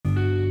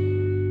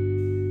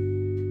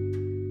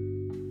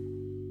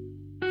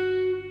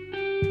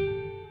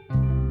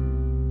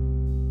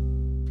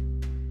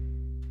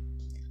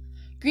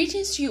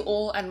Greetings to you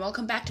all and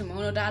welcome back to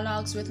Mono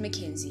Dialogues with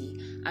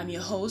Mackenzie. I'm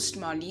your host,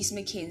 Marlise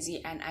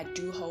Mackenzie, and I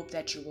do hope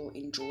that you will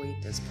enjoy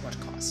this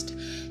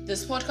podcast.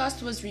 This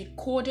podcast was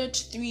recorded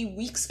 3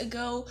 weeks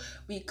ago.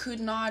 We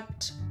could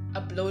not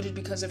upload it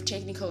because of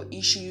technical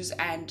issues,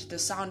 and the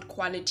sound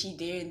quality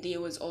there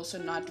was also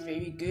not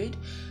very good.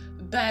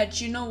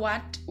 But you know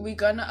what? We're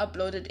gonna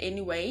upload it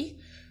anyway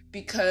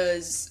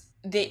because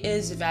there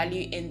is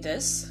value in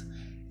this.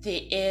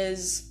 There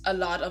is a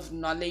lot of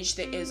knowledge,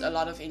 there is a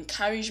lot of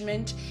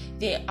encouragement,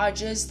 there are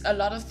just a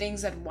lot of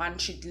things that one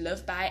should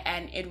live by,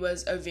 and it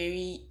was a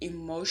very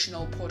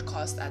emotional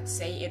podcast. I'd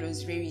say it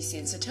was very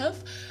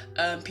sensitive.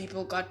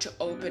 People got to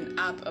open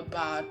up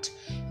about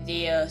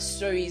their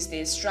stories,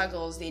 their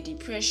struggles, their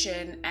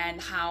depression, and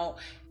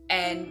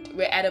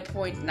we're at a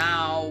point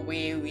now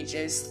where we're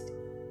just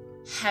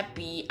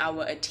happy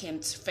our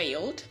attempts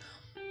failed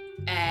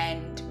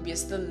and we're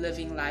still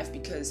living life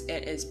because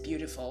it is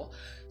beautiful.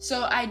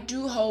 So I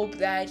do hope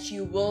that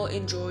you will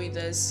enjoy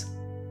this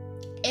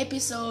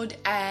episode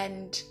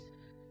and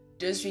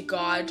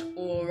disregard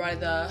or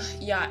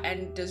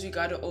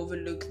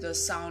overlook the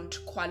sound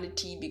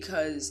quality,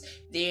 because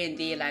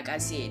there, like I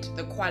said,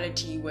 the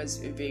quality was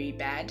very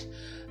bad.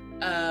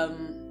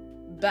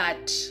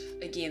 But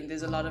again,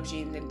 there's a lot of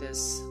gems in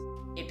this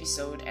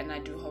episode and I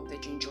do hope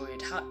that you enjoy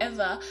it.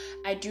 However,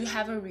 I do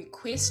have a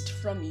request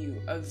from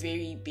you, a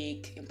very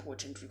big,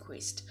 important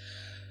request.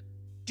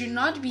 Do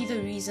not be the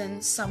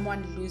reason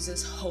someone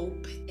loses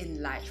hope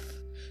in life.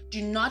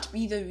 Do not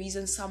be the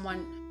reason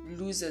someone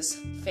loses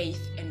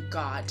faith in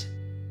God.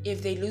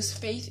 If they lose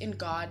faith in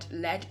God,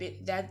 let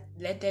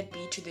that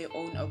be to their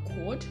own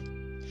accord.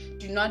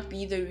 Do not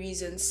be the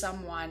reason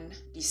someone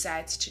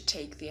decides to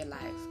take their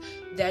life.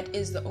 That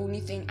is the only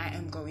thing I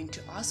am going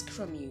to ask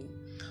from you.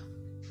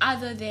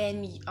 Other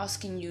than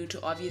asking you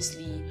to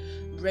obviously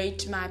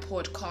rate my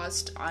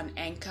podcast on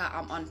Anchor.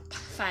 I'm on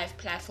 5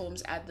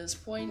 platforms at this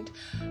point.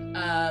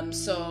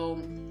 So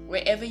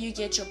wherever you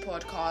get your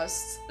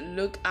podcasts,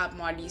 look up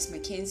Marlise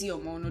Mackenzie or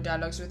Mono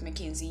Dialogues with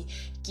Mackenzie.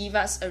 Give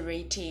us a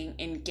rating,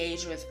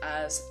 engage with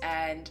us,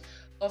 and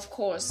of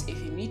course,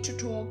 if you need to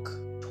talk.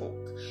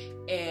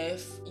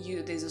 If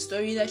there's a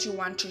story that you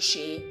want to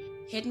share,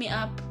 hit me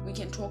up, we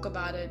can talk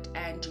about it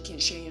and you can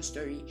share your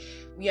story.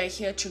 We are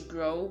here to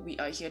grow, we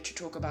are here to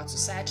talk about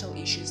societal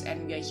issues,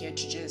 and we are here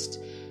to just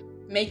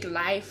make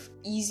life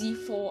easy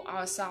for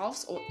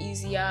ourselves, or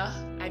easier.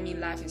 I mean,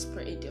 life is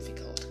pretty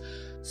difficult.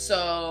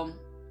 So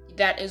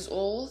that is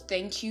all.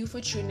 Thank you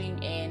for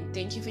tuning in.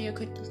 Thank you for your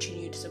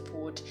continued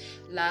support.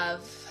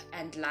 Love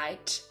and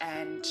light,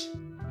 and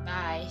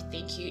bye.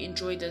 Thank you.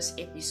 Enjoy this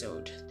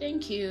episode.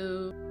 Thank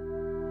you.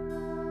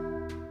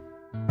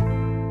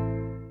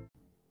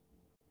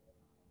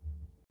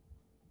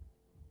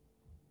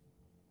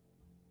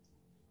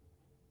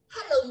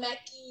 Hello,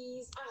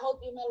 Mackies. I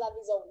hope you, my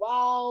lovies, are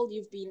well.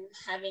 You've been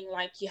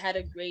you had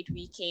a great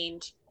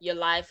weekend. Your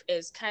life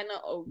is kind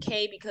of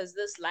okay, because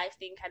this life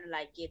thing kind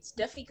of gets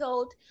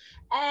difficult.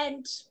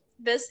 And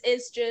this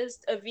is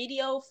just a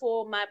video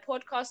for my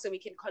podcast, so we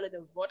can call it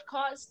a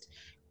vodcast.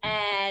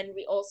 And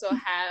we also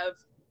have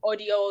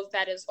audio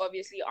that is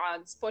obviously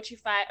on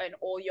Spotify and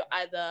all your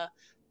other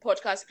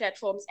podcast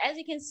platforms. As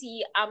you can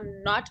see,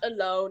 I'm not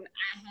alone.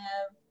 I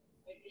have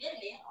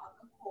Lily on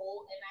the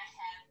call and I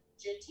have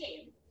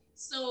Jatim.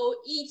 So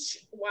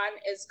each one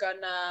is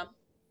gonna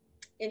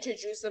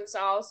introduce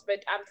themselves,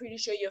 but I'm pretty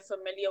sure you're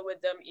familiar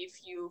with them if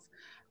you've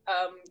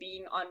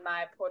been on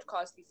my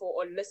podcast before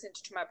or listened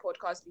to my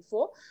podcast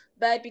before.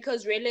 But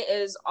because Rayla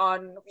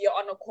we're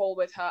on a call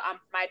with her, I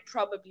might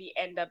probably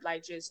end up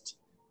just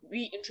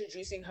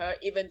reintroducing her,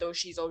 even though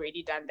she's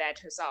already done that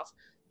herself.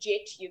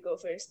 Jet, you go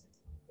first.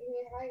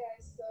 Okay, hi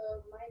guys.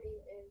 So my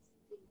name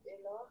is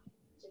Ella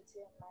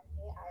Jatim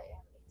Mane. I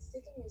am a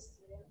second year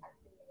student at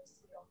the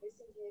University of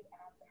Western Cape,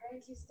 and I'm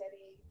currently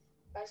studying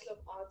Bachelor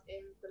of Arts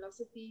in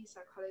Philosophy,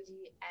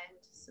 Psychology, and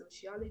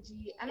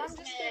Sociology. And I'm just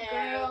a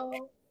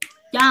girl.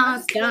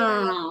 Yes,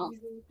 girl.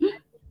 I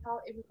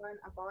tell everyone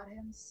about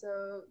him.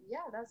 So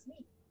yeah, that's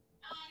me.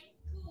 Hi,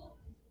 cool.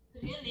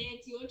 Really,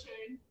 it's your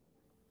turn.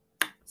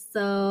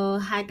 So,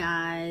 hi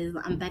guys,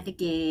 I'm back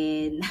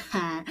again.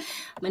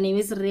 My name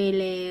is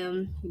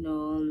Rele,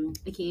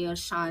 aka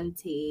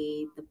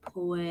Ashanti, the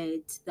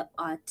poet, the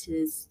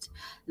artist,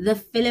 the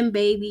film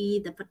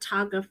baby, the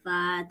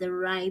photographer, the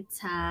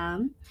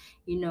writer.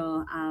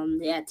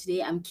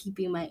 Today I'm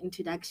keeping my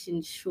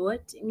introduction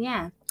short. And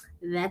yeah,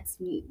 that's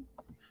me.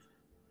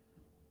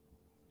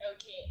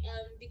 Okay,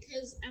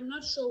 because I'm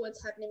not sure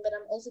what's happening, but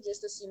I'm also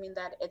just assuming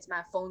that it's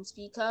my phone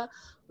speaker.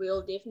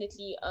 We'll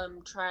definitely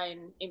try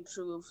and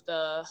improve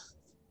the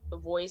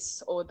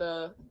voice or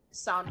the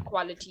sound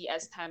quality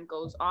as time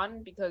goes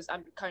on, because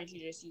I'm currently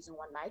just using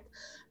one mic.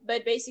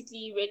 But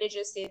basically, Rayla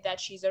just said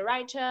that she's a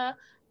writer,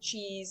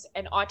 she's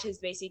an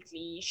artist.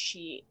 Basically,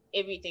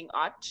 everything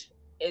art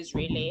is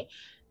Rayla,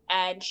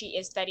 and she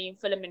is studying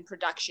film and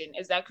production.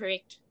 Is that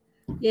correct?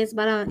 Yes,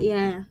 but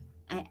yeah.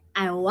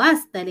 I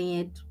was studying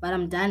it, but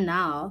I'm done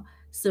now.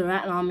 So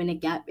right now I'm in a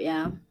gap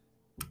year.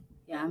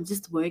 Yeah, I'm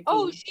just working.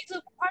 Oh, she's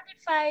a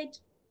qualified.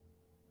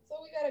 So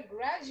we got a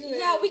graduate.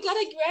 Yeah, we got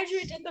a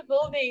graduate in the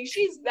building.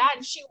 She's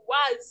that. She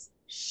was.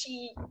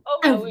 She. Oh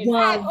I my word.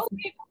 Hi, was.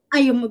 okay. I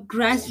am a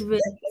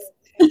graduate.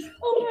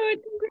 Oh my word.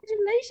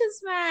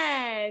 Congratulations,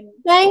 man.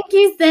 Thank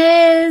you,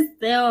 sis.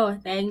 Oh,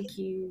 thank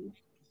you.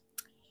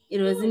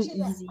 It wasn't she's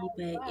a easy,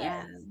 but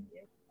yeah.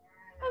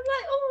 I'm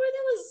like, oh my word,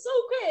 that was so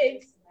quick.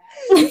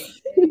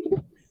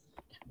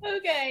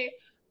 Okay.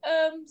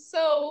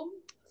 So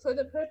for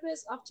the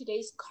purpose of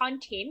today's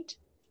content,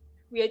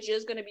 we are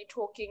just gonna be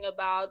talking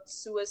about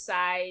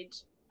suicide.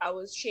 I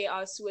will share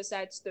our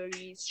suicide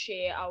stories,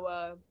 share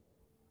our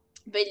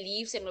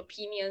beliefs and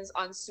opinions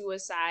on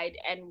suicide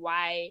and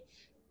why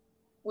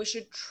we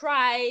should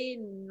try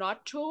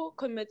not to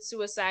commit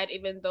suicide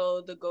even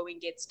though the going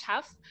gets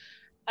tough.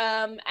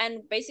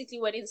 And basically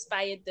what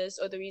inspired this,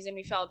 or the reason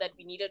we felt that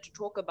we needed to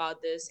talk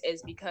about this,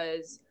 is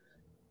because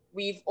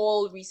we've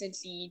all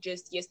recently,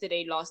 just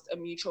yesterday, lost a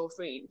mutual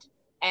friend.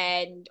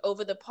 And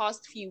over the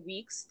past few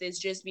weeks, there's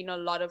just been a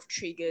lot of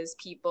triggers,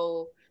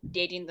 people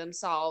dating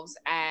themselves,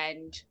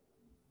 and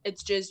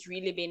it's just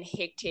really been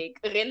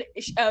hectic.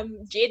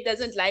 Jade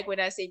doesn't like when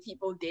I say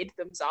people date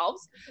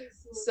themselves.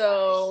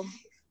 So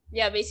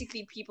yeah,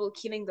 basically people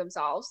killing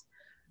themselves.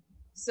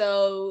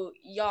 So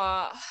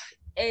yeah,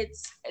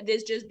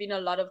 there's just been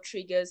a lot of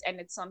triggers, and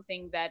it's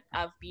something that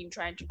I've been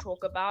trying to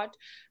talk about.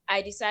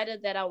 I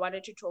decided that I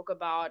wanted to talk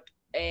about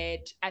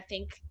it, I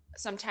think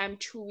sometime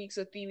 2 weeks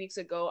or 3 weeks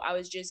ago. I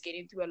was just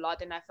getting through a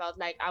lot, and I felt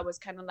like I was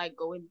kind of like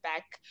going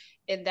back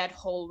in that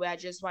hole where I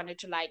just wanted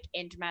to like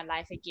end my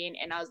life again.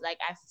 And I was like,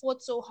 I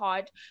fought so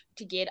hard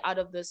to get out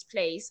of this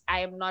place. I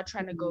am not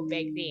trying to go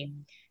back there.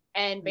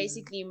 And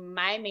basically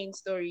my main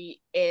story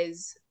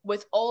is,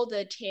 with all the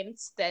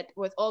attempts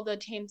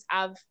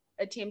I've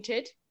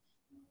attempted,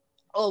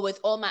 or with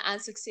all my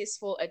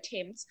unsuccessful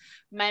attempts,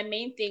 my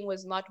main thing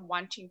was not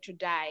wanting to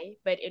die,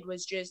 but it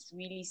was just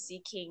really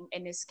seeking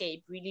an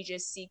escape, really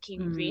just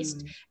seeking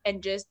rest,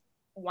 and just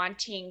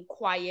wanting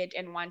quiet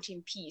and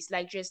wanting peace,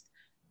 like just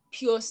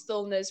pure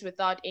stillness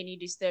without any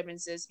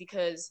disturbances,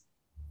 because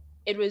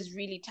it was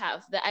really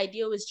tough. The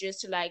idea was just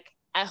to like,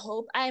 I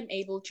hope I am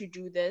able to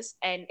do this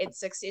and it's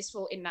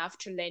successful enough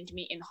to land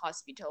me in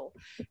hospital.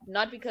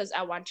 Not because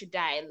I want to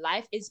die.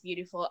 Life is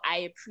beautiful.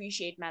 I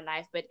appreciate my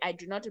life, but I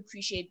do not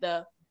appreciate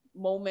the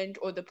moment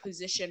or the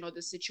position or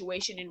the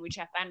situation in which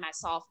I find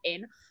myself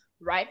in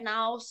right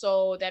now.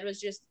 So that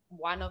was just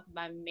one of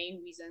my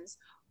main reasons.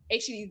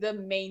 Actually, the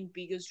main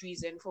biggest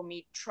reason for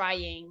me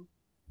trying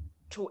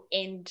to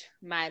end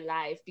my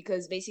life,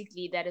 because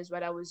basically that is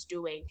what I was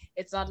doing.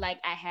 It's not like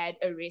I had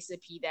a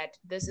recipe that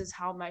this is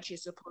how much you're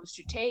supposed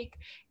to take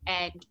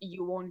and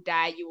you won't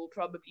die, you will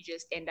probably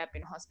just end up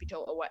in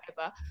hospital or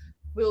whatever.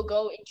 We'll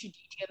go into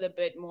detail a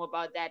bit more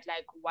about that,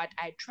 like what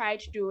I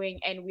tried doing,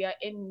 and we are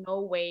in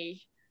no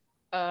way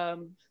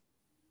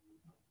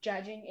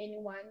judging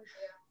anyone.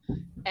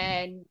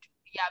 And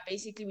yeah,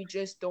 basically we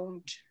just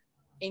don't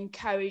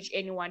encourage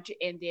anyone to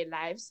end their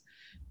lives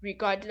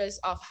regardless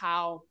of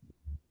how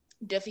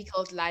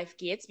difficult life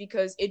gets,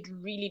 because it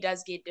really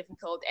does get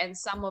difficult. And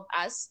some of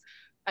us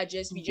are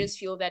just, we just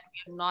feel that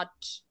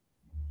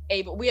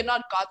we are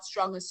not God's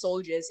strongest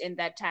soldiers in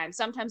that time.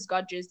 Sometimes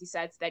God just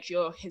decides that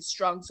you're his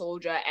strong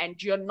soldier and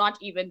you're not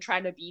even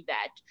trying to be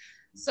that.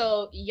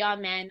 So yeah,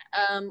 man,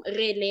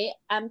 really,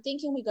 I'm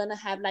thinking we're gonna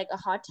have like a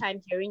hard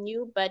time hearing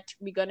you, but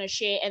we're gonna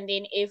share, and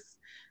then if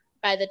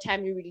by the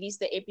time we release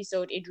the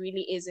episode it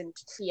really isn't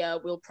clear,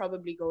 we'll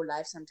probably go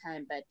live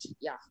sometime. But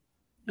yeah.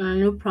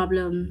 No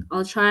problem.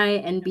 I'll try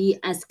and be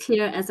as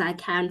clear as I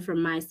can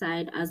from my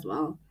side as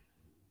well.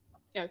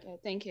 Okay,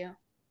 thank you.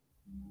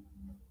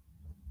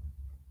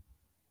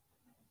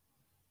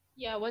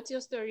 Yeah, what's your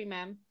story,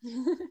 ma'am?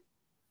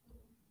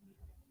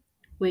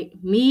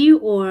 Wait, me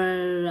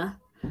or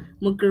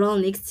my girl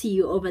next to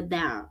you over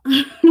there?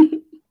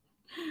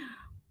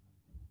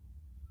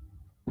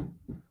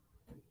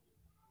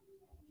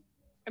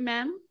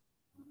 Ma'am?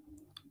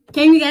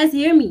 Can you guys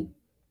hear me?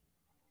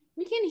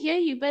 We can hear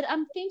you, but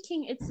I'm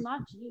thinking it's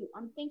not you.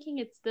 I'm thinking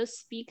it's the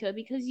speaker,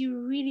 because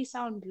you really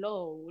sound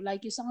low.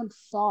 Like you sound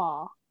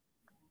far.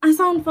 I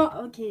sound far.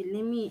 Okay,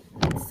 let me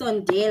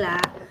sondela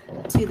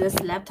to this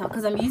laptop,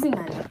 because I'm using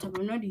my laptop.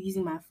 I'm not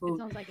using my It phone.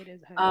 sounds like it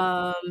is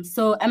her.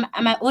 So am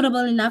I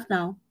audible enough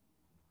now?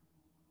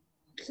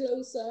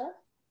 Closer.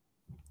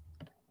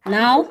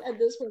 Now? At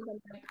this point,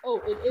 I'm like, oh,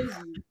 it is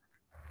you.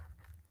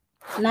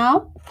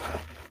 Now?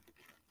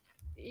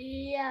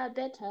 Yeah,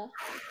 better.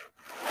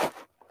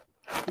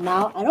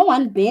 Now? I don't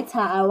want better.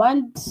 I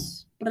want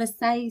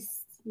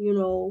precise, you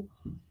know.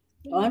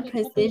 I want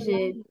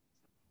precision.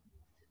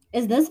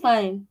 Is this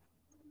fine?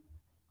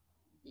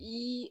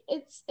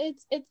 It's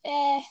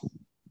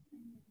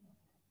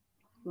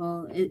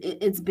Well,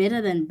 it's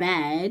better than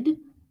bad,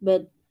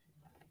 but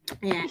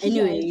yeah,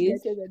 anyways. Yeah,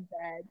 it's better than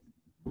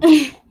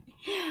bad.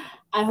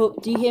 I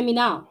hope, do you hear me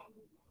now?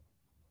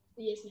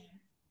 Yes, ma'am.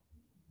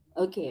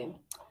 Okay.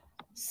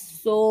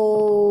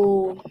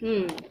 So,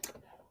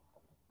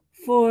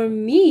 for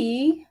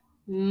me,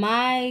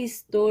 my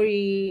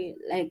story,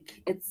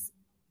 like it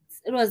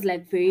was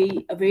like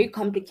a very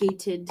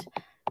complicated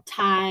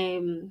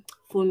time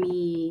for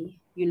me,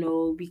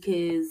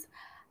 because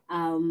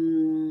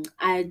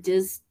I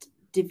just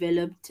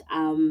developed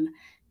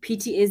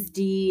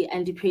PTSD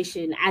and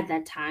depression at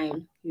that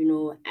time,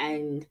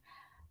 and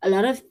a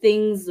lot of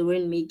things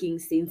weren't making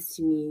sense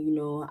to me,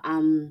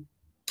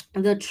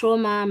 the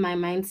trauma my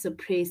mind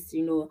suppressed,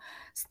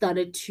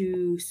 started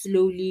to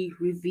slowly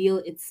reveal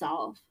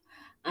itself.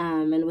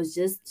 And it was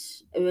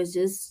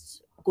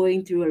just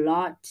going through a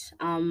lot.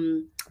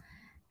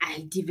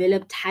 I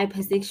developed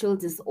hypersexual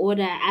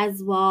disorder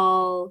as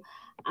well.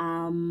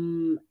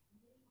 um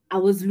I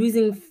was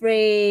losing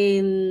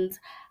friends.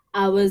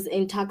 I was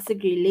in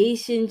toxic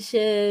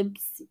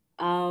relationships.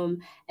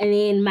 And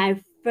then my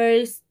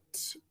first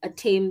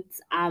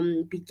attempt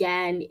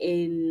began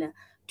in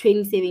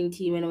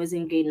 2017 when I was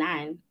in grade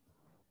 9.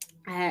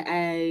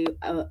 I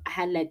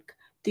had like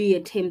 3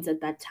 attempts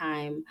at that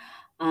time,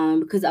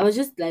 because I was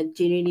just like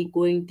genuinely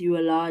going through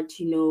a lot.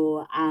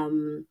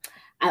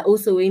 I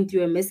also went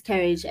through a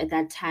miscarriage at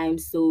that time,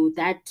 so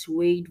that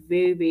weighed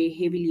very very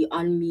heavily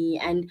on me,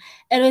 and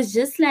it was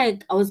just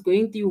like I was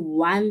going through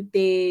one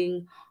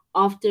thing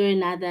after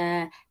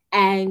another,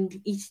 and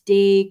each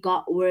day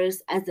got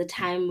worse as the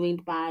time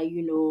went by.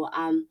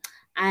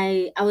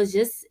 I was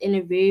just in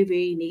a very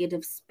very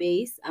negative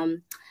space.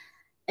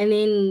 And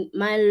then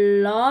my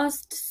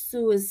last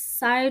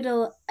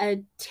suicidal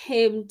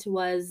attempt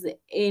was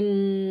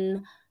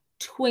in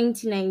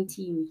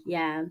 2019.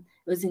 Yeah,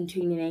 it was in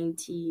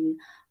 2019.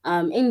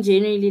 In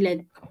generally,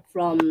 like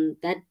from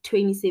that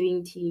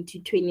 2017 to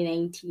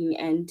 2019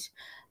 and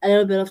a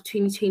little bit of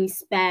 2020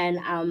 span,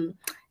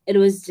 it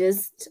was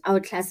just, I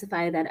would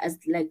classify that as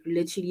like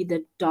literally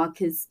the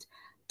darkest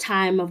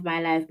time of my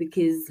life,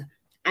 because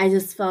I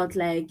just felt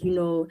like,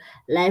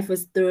 life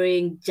was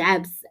throwing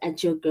jabs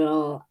at your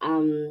girl.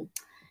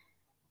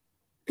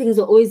 Things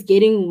were always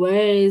getting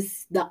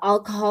worse. The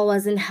alcohol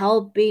wasn't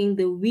helping,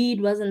 the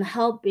weed wasn't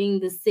helping,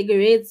 the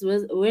cigarettes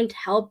weren't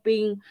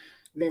helping,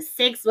 the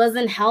sex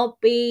wasn't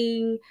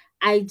helping.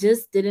 I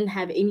just didn't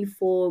have any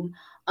form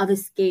of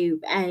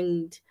escape,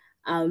 and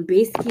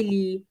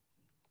basically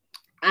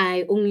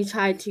I only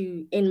tried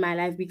to end my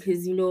life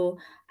because,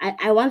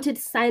 I wanted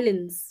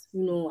silence,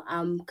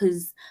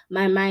 because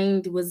my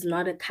mind was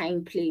not a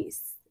kind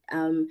place.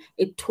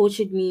 It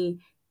tortured me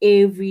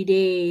every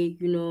day,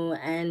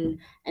 and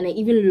I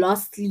even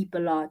lost sleep a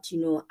lot.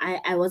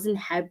 I wasn't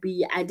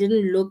happy. I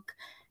didn't look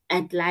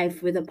at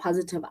life with a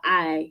positive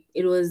eye.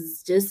 It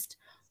was just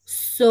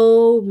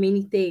so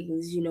many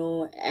things,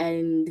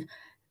 and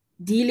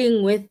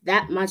dealing with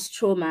that much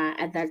trauma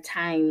at that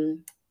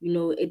time,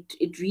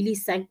 it really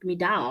sank me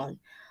down.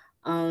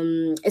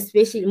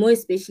 Especially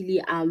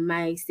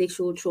my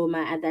sexual trauma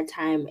at that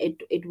time.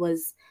 It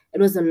was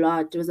a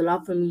lot. It was a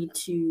lot for me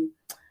to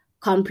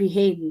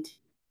comprehend.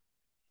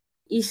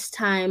 Each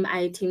time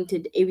I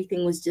attempted,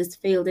 everything was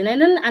just failed, and I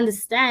didn't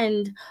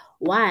understand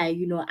why.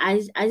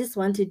 I just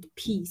wanted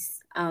peace,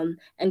 and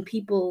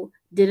people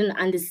didn't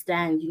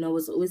understand. I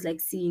was always like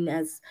seen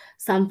as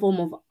some form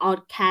of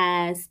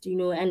outcast,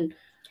 and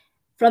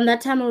from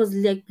that time I was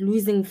like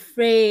losing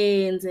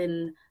friends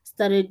and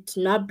started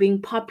not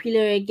being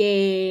popular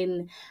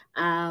again,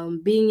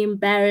 being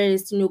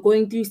embarrassed,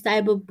 going through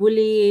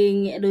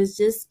cyberbullying. It was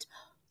just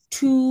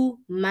too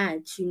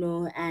much,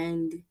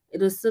 and it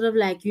was sort of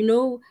like,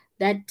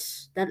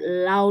 that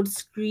loud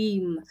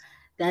scream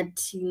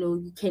that,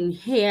 you can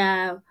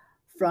hear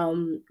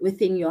from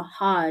within your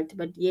heart,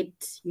 but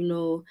yet,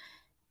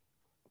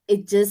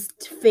 it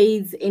just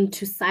fades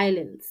into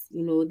silence.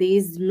 There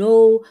is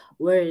no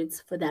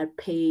words for that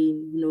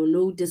pain,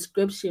 no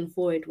description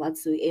for it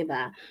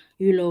whatsoever.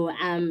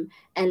 And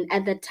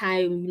at that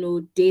time,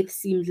 death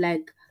seemed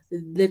like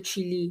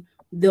literally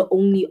the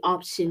only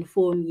option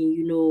for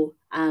me.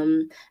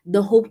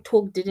 The hope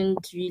talk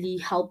didn't really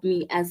help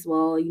me as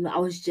well. I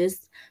was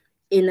just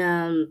in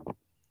a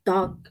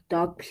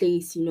dark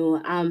place.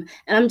 And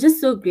I'm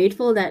just so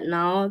grateful that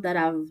now that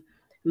I've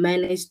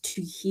managed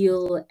to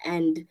heal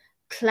and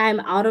climb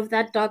out of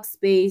that dark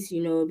space,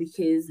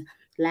 because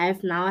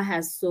life now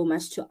has so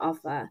much to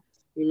offer.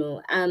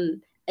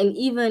 And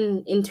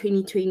even in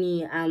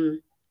 2020,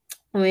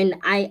 when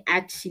I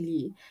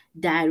actually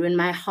died, when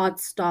my heart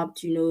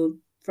stopped,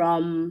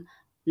 from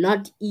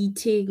not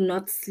eating,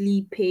 not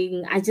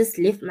sleeping, I just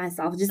left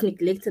myself, just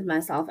neglected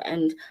myself,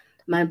 and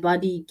my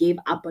body gave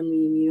up on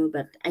me,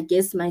 but I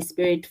guess my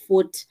spirit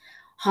fought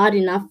hard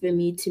enough for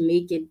me to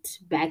make it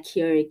back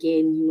here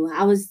again.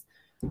 I was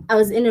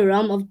in a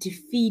realm of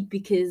defeat,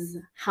 because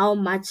how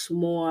much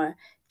more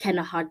can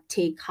a heart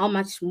take? How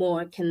much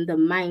more can the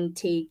mind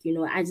take?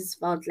 I just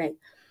felt like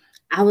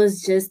I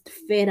was just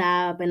fed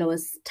up and I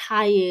was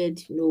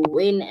tired.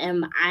 When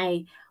am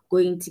I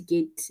going to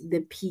get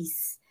the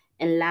peace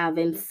and love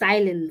and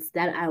silence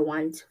that I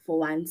want for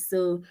once?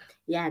 So,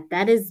 yeah,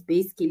 that is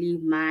basically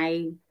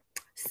my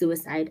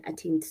suicide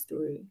attempt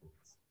story.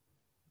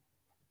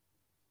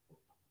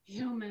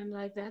 Yo, ma'am,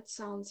 like that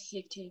sounds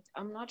hectic.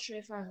 I'm not sure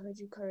if I heard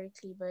you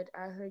correctly, but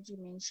I heard you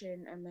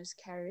mention a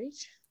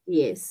miscarriage.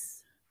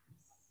 Yes.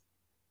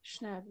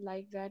 Snap,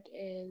 like that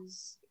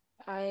is.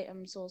 I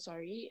am so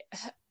sorry.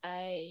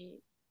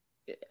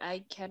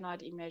 I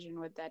cannot imagine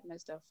what that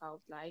must have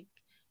felt like.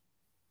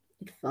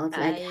 It felt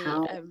like I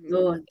how am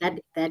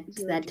that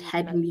guilty.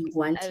 had Like, me I'm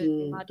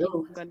wanting. not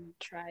even gonna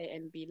try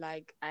and be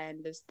like, I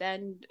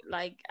understand.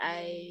 Like,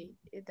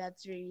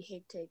 that's really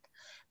hectic.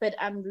 But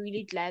I'm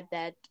really glad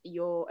that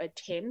your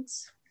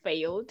attempts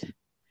failed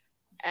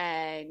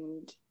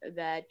and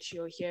that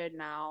you're here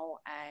now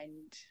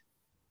and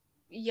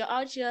you're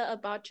out here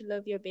about to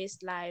live your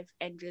best life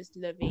and just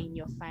living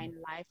your fine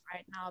life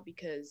right now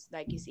because,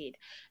 like you said,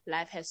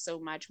 life has so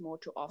much more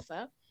to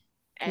offer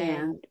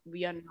Yeah, and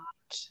we are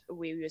not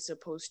where we're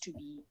supposed to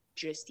be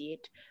just yet,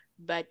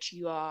 but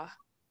you're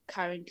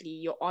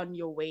on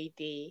your way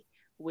there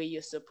where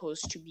you're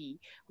supposed to be.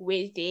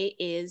 Where there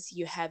is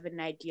you have an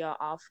idea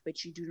of,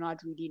 but you do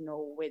not really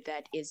know where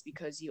that is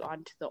because you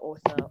aren't the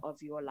author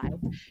of your life,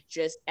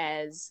 just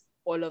as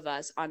all of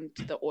us aren't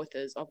the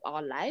authors of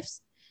our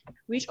lives.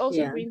 Which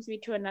also yeah, brings me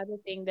to another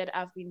thing that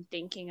I've been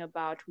thinking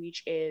about,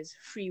 which is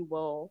free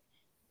will,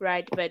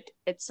 right? But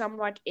it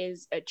somewhat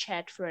is a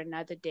chat for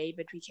another day,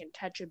 but we can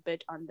touch a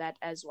bit on that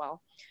as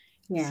well.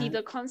 See, yeah,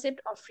 the concept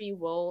of free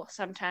will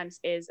sometimes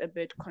is a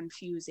bit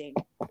confusing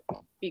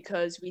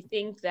because we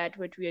think that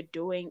what we are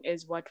doing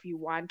is what we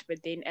want, but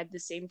then at the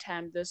same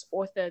time, this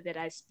author that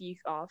I speak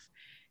of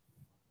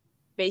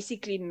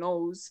basically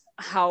knows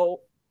how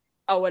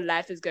our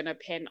life is going to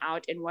pan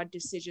out and what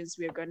decisions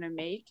we're going to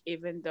make,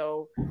 even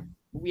though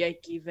we are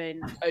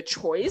given a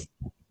choice.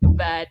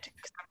 But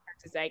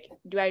sometimes it's like,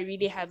 do I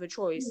really have a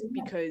choice?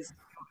 Because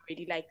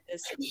already like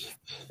this,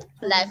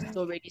 life is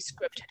already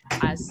scripted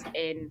for us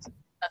in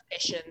a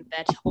fashion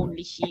that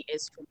only he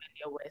is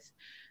familiar with.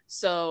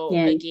 So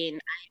yeah, again,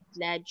 I'm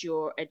glad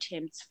your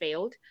attempts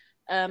failed.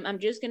 I'm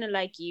just gonna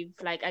like give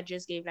like I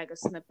just gave like a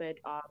snippet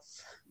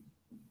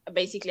of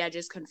basically I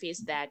just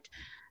confessed that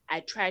I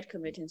tried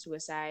committing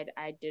suicide.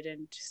 I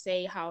didn't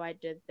say how I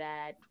did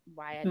that,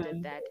 why I did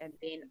mm, that, and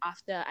then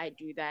after I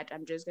do that,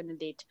 I'm just gonna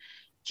let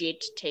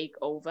Jet take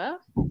over.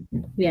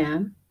 yeah,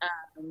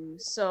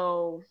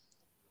 So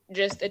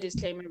just a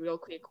disclaimer real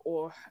quick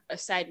or a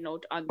side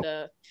note on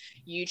the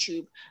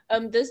YouTube.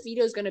 This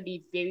video is gonna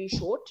be very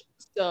short.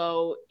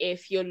 So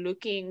if you're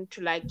looking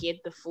to like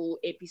get the full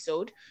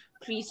episode,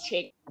 please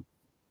check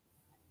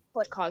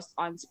podcast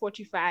on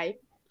Spotify,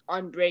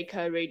 on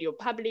Breaker, Radio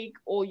Public,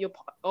 all your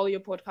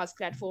podcast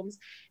platforms,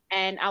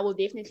 and I will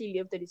definitely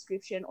leave the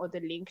description or the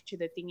link to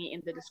the thingy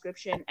in the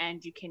description,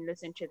 and you can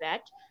listen to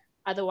that.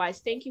 Otherwise,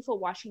 thank you for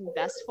watching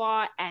thus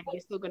far, and we're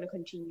still gonna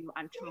continue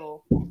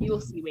until you'll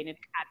see when it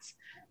cuts.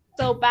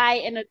 So bye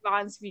in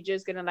advance. We're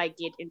just gonna like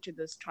get into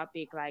this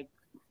topic like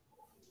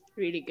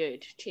really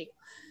good. Check.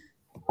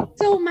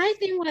 So my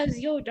thing was,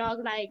 yo, dog,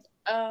 like,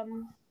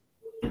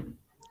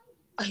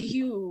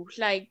 you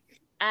like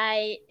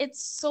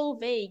it's so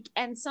vague.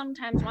 And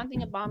sometimes one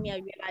thing about me I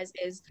realize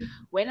is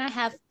when I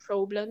have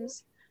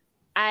problems,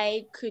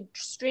 I could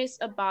stress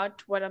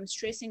about what I'm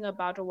stressing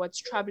about or what's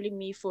troubling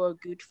me for a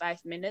good 5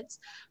 minutes,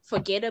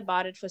 forget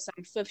about it for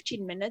some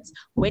 15 minutes.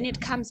 When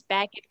it comes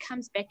back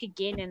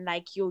again, and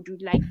like, yo,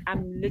 dude, like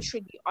I'm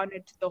literally on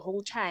it the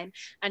whole time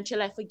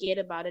until I forget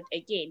about it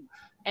again.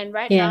 And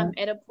right now yeah, I'm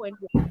at a point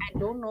where I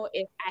don't know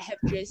if I have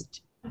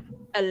just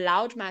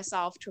allowed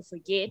myself to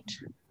forget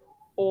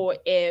or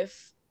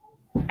if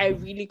I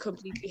really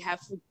completely have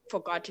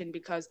forgotten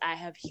because I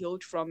have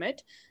healed from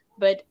it.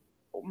 But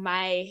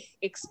my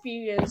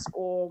experience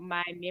or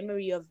my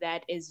memory of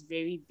that is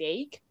very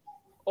vague.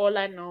 All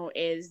I know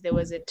is there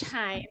was a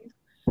time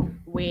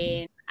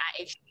when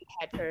I actually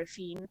had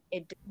paraffin.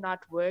 It did not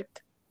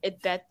work.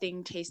 That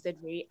thing tasted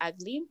very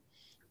ugly.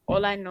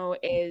 All I know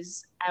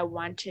is I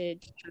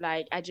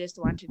just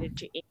wanted it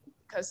to end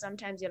because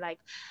sometimes you're like,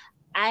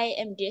 I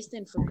am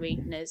destined for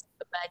greatness,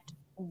 but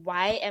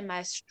why am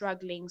I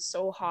struggling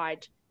so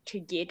hard to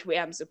get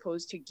where I'm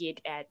supposed to get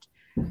at?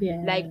 Like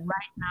yeah,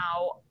 right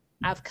now,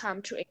 I've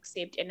come to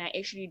accept and I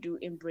actually do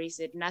embrace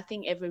it.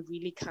 Nothing ever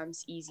really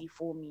comes easy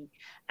for me.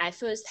 I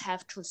first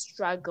have to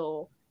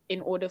struggle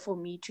in order for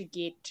me to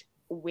get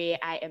where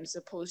I am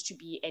supposed to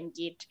be and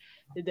get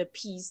the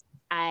peace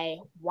I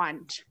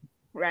want,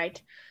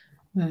 right?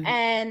 mm,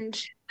 And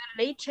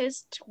the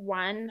latest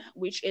one,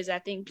 which is I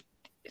think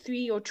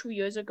 3 or 2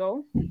 years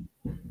ago,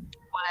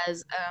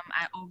 was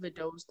I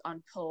overdosed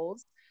on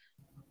pills,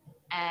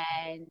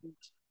 and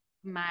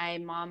my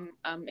mom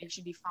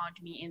actually found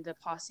me in the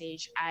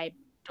passage. I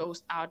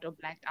dozed out or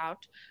blacked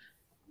out,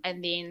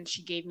 and then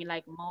she gave me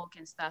like milk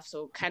and stuff,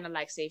 so kind of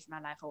like saved my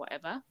life or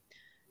whatever.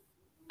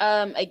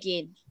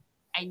 Again,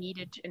 I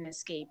needed an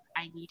escape.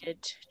 I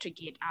needed to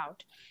get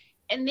out.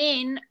 And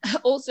then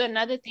also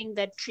another thing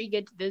that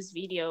triggered this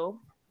video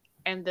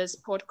and this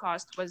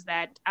podcast was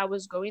that I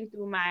was going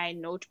through my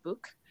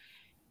notebook,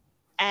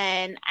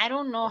 and I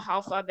don't know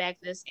how far back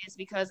this is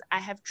because I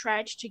have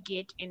tried to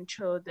get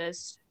into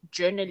this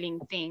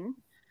journaling thing,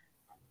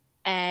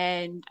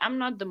 and I'm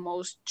not the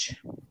most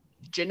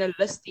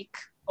journalistic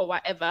or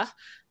whatever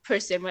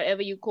person,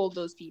 whatever you call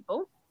those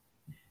people.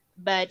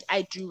 But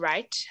I do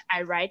write.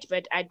 I write,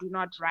 but I do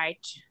not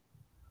write.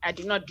 I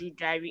do not do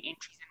diary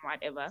entries and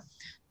whatever.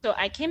 So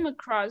I came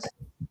across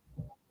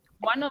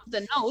one of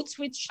the notes,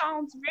 which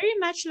sounds very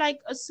much like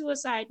a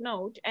suicide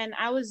note. And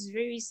I was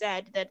very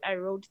sad that I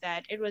wrote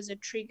that. It was a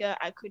trigger.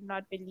 I could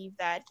not believe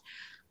that.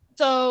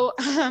 So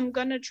I'm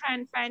gonna try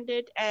and find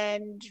it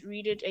and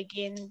read it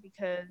again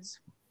because,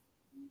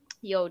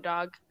 yo,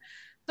 dog.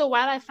 So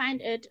while I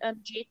find it,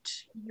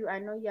 Jet, I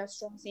know you have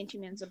strong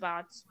sentiments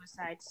about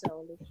suicide.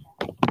 So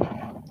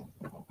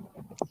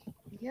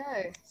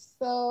Yeah.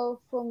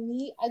 So for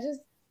me, I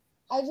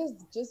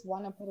just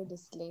want to put a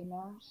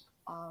disclaimer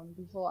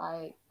before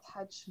I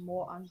touch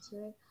more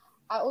onto it.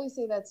 I always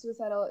say that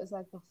suicidal is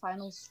like the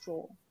final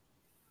straw,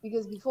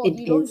 because before It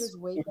you don't is. just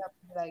wake up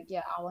and be like,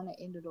 yeah, I want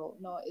to end it all.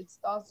 No, it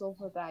starts off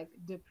with like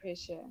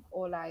depression,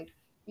 or like,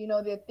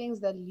 there are things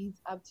that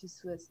leads up to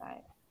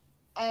suicide.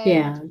 And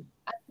Yeah.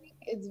 I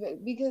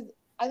think because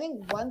I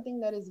think one thing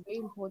that is very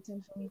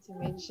important for me to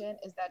mention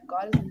is that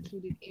God is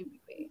included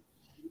everywhere.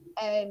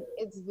 And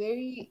I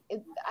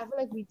feel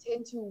like we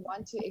tend to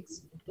want to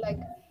like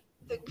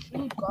to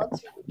include God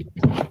to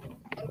religion,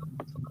 and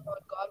talk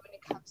about God when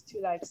it comes to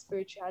like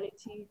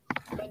spirituality.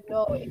 But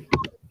no, it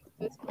comes with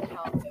your physical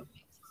health, your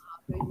mental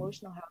health, your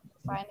emotional health,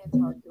 your finance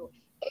health, your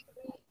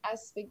every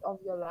aspect of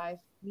your life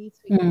needs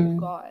to include Mm.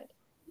 God.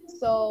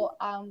 So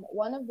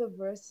one of the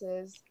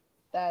verses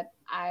that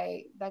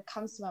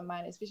comes to my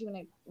mind,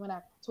 especially when I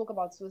talk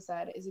about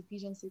suicide, is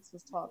Ephesians 6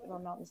 verse 12, if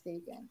I'm not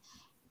mistaken.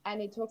 And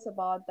it talks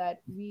about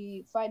that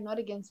we fight not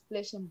against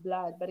flesh and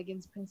blood, but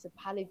against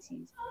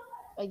principalities,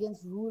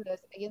 against rulers,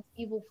 against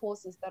evil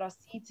forces that are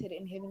seated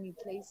in heavenly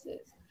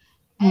places.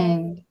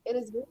 And Mm. it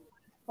is very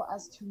important for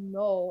us to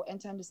know and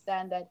to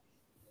understand that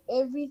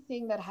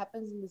everything that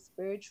happens in the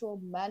spiritual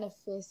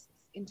manifests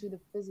into the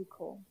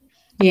physical.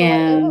 So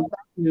Yeah. whatever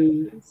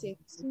Mm. say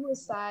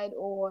suicide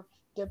or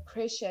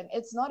depression,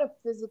 it's not a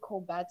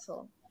physical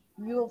battle.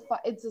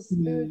 It's a Mm.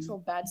 spiritual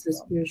It's a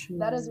battle. spiritual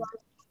That is one. why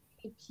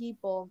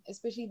people,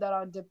 especially that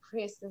are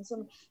depressed, and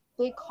some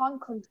they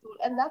can't control.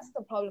 And that's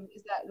the problem.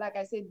 Is that, like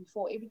I said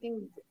before,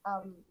 everything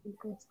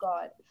includes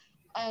God,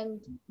 and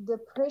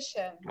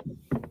depression.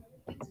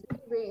 It's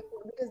very, very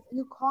important because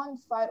you can't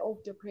fight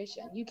off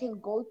depression. You can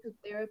go to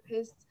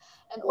therapists,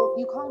 and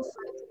you can't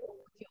fight it off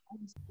with your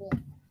own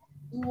strength.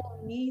 You will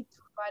need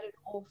to fight it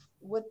off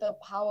with the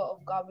power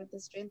of God, with the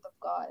strength of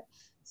God. Mm.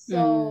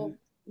 So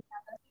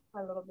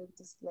a little bit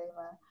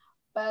disclaimer.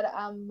 But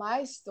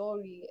my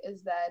story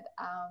is that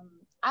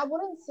I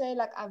wouldn't say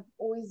like I've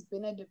always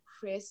been a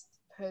depressed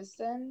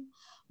person,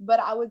 but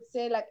I would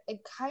say like it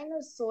kind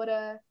of sort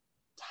of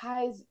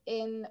ties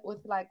in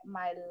with like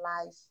my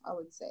life, I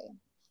would say.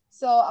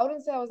 So I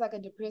wouldn't say I was like a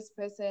depressed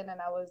person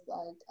and I was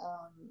like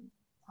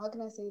how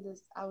can I say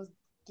this? I was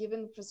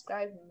given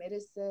prescribed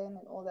medicine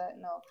and all that.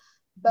 No.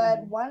 But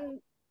Mm.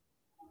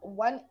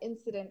 one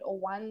incident or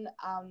one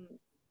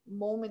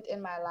moment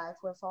in my life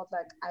where I felt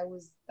like I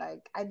was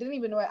like I didn't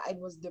even know it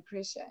was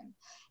depression.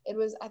 It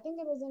was, I think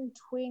it was in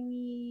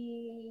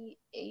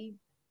 28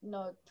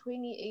 no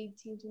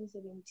 2018,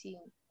 2017,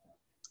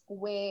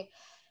 where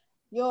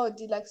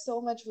dude, like so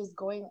much was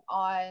going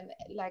on,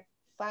 like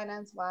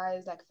finance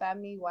wise, like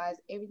family wise,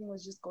 everything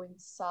was just going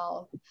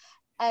south.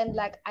 And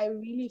like I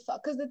really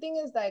felt, because the thing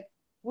is like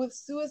with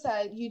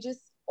suicide, you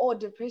just, or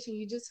depression,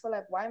 you just feel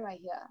like, why am I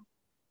here?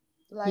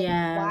 Like,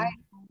 why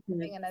Yeah.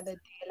 living another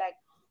day? Like,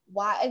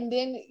 why? And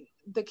then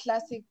the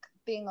classic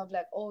thing of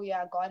like, oh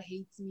yeah, God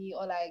hates me,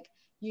 or like,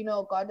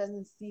 God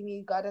doesn't see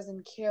me, God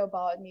doesn't care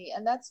about me.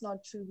 And that's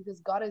not true, because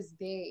God is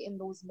there in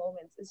those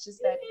moments. It's just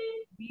that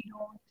we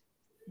don't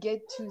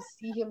get to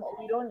see him, or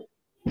we don't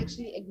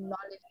actually acknowledge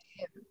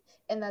him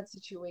in that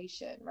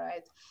situation,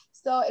 right?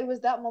 So it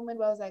was that moment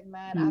where I was like,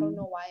 man, I don't Mm.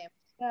 know why I'm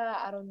here.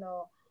 I don't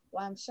know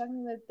why I'm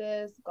struggling with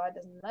this. God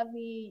doesn't love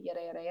me,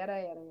 yada yada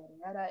yada yada yada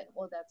yada, and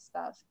all that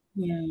stuff.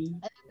 Yeah.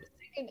 And then the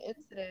second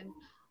incident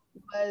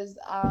was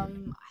I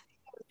think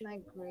it was in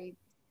like grade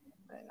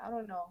seven. I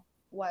don't know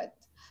what.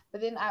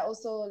 But then I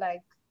also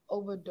like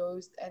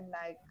overdosed, and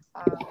like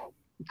I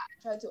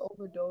tried to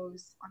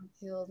overdose on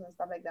pills and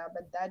stuff like that,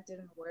 but that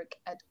didn't work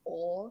at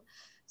all.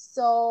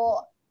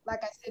 So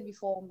like I said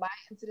before, my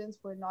incidents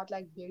were not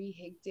like very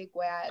hectic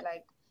where I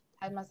like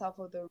tied myself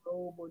with a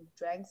rope or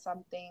drank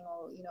something,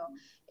 or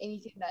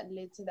anything that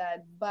led to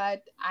that.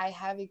 But I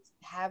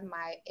have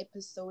my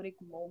episodic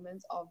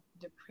moments of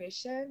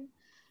depression.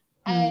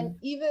 And Mm.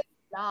 even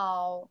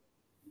now,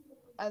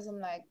 as I'm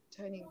like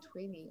turning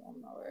 20, oh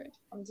my word,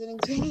 I'm turning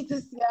 20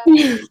 this year.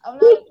 I'm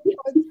not looking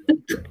forward to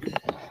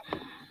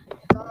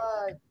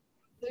God.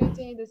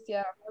 2020 this year.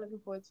 I'm not looking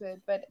forward to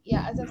it. But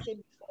yeah, as I've said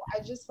before, I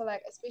just feel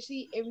like,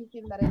 especially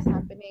everything that is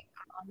happening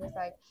on this,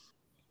 like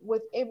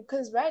with it,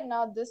 because right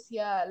now this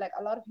year, like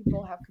a lot of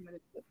people have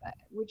committed suicide,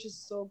 which is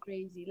so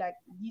crazy. Like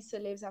these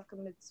celebs have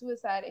committed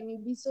suicide, and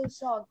you'd be so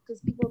shocked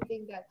because people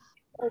think that,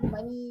 oh,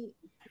 money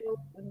kills,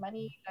 and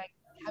money, like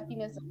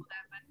happiness and all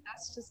that, but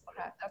that's just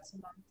crap. That's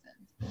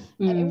nonsense.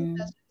 And everything Mm.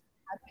 that's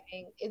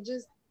happening,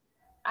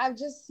 I've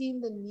just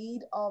seen the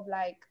need of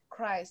like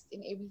Christ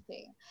in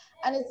everything.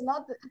 And it's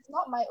not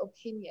my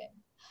opinion.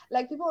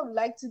 Like people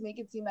like to make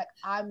it seem like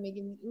I'm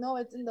making, no,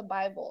 it's in the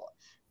Bible.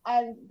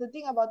 And the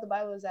thing about the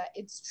Bible is that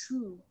it's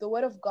true. The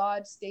word of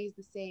God stays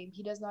the same.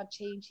 He does not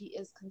change. He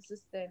is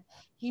consistent.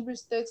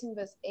 Hebrews 13,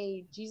 verse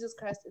 8, Jesus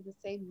Christ is the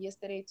same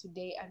yesterday,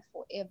 today, and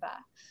forever.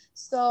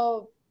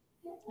 So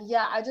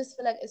yeah, I just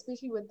feel like,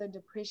 especially with the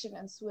depression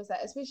and suicide,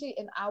 especially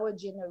in our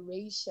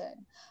generation,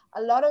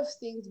 a lot of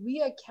things,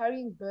 we are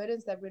carrying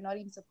burdens that we're not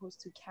even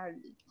supposed to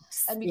carry.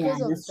 And Yeah,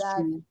 because of that's that,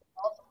 true.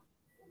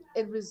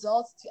 it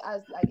results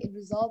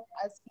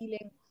as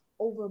feeling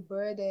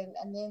overburdened,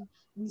 and then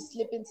we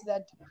slip into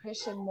that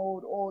depression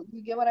mode, or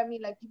you get what I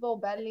mean, like people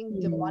battling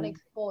demonic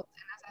Mm. thoughts.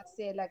 And as I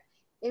said, like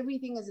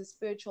everything is a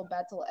spiritual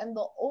battle, and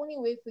the only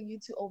way for you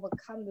to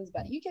overcome this,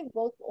 but you can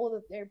go to all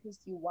the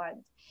therapists you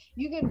want,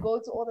 you can go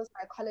to all the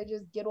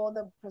psychologists, get all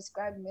the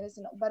prescribed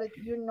medicine, but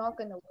you're not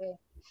going to win,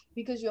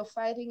 because you're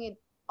fighting it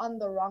on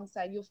the wrong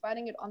side, you're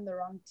fighting it on the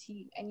wrong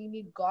team, and you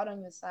need God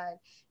on your side,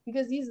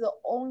 because he's the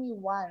only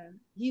one,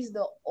 he's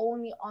the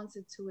only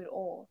answer to it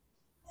all.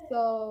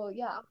 So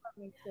yeah, I hope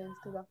that makes sense,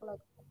 because I feel like,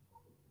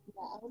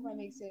 yeah, I hope that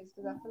makes sense,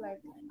 because I feel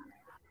like,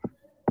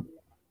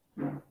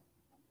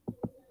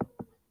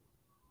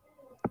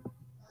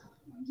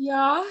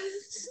 yeah.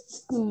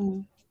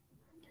 Hmm.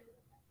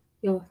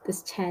 Yo,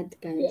 this chat,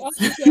 Yeah,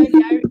 guys.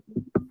 yeah,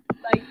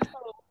 like,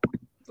 oh,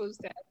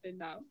 supposed to happen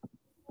now.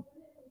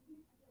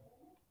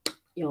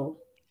 Yo.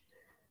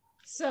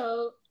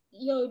 So,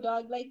 yo,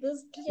 dog, like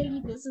this,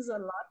 clearly this is a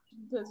lot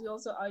because we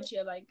also out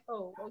here like,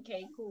 oh,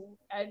 okay, cool.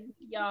 And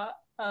yeah,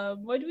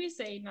 what do we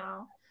say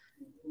now?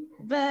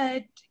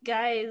 But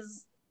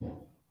guys,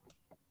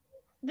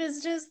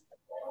 there's just,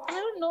 I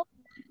don't know,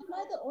 am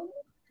I the only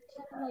one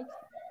that kind of like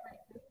feels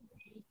like this is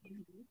very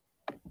heavy?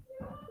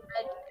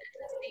 But at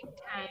the same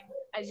time,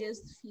 I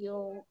just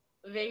feel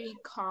very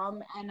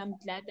calm and I'm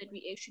glad that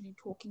we're actually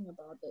talking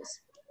about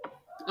this.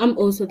 I'm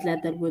also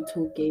glad that we're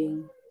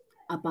talking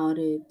about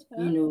it,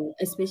 Huh?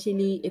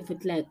 especially if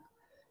it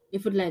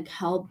like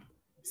help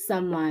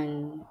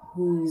someone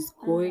who's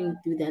Mm. going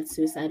through that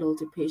suicidal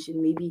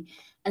depression, maybe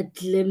a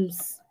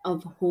glimpse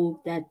of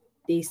hope that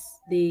they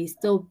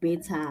still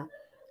better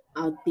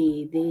out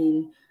there.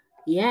 Then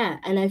yeah,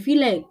 and I feel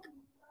like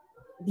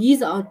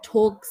these are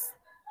talks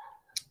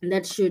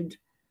that should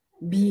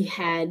be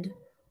had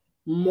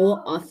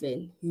more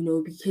often,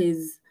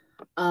 because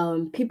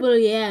people,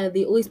 yeah,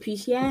 they always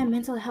preach, yeah,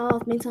 mental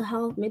health, mental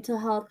health, mental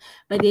health,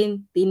 but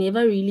then they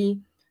never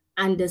really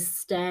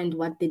understand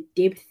what the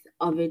depth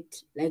of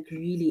it like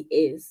really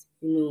is,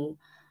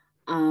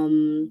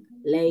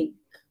 like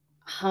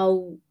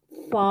how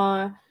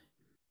far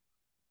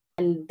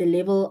and the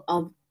level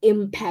of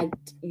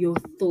impact your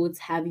thoughts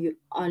have you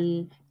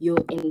on your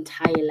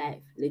entire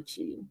life,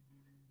 literally.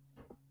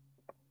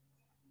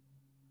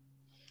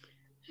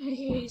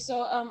 Okay,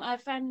 so I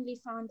finally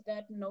found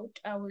that note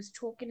I was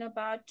talking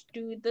about.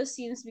 Do this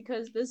seems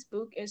because this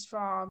book is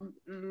from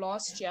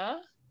last year.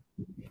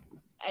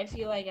 I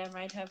feel like I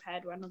might have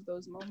had one of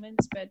those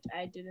moments, but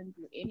I didn't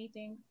do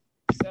anything.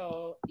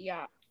 So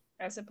yeah,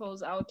 I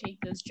suppose I'll take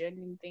this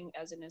journaling thing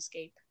as an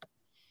escape.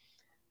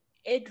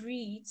 It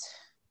reads,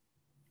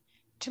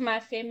 to my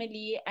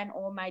family and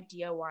all my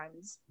dear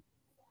ones,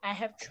 I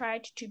have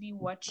tried to be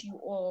what you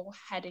all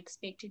had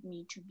expected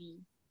me to be.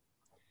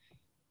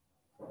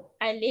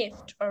 I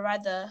left, or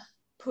rather,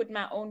 put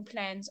my own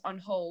plans on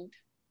hold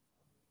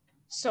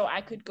so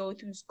I could go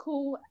through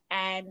school,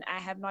 and I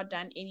have not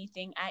done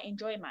anything I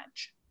enjoy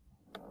much.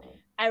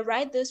 I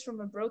write this from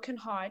a broken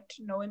heart,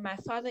 knowing my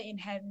Father in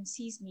heaven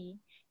sees me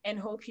and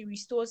hope he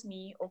restores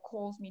me or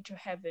calls me to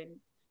heaven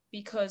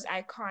because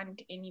I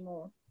can't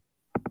anymore.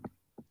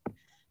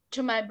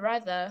 To my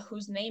brother,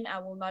 whose name I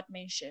will not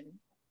mention,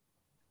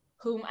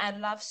 whom I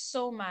love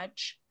so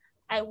much,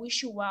 I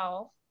wish you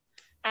well.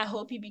 I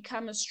hope you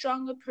become a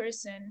stronger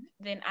person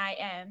than I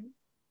am.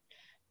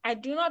 I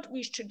do not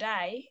wish to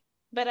die,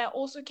 but I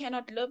also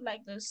cannot live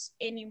like this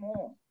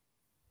anymore.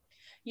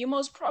 You're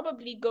most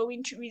probably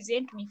going to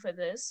resent me for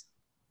this,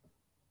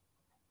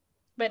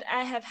 but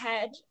I have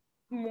had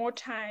more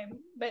time.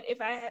 But if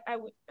I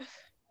would,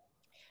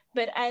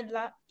 but I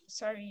love,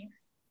 sorry,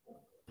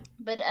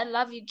 but I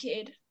love you,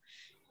 kid.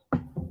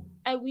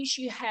 I wish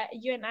you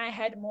and I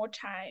had more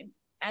time.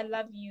 I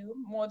love you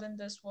more than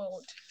this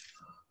world.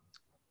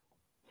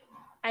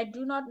 I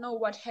do not know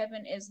what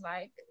heaven is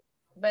like,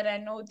 but I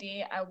know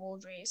there I will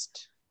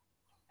rest.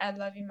 I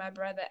love you, my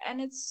brother.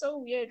 And it's so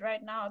weird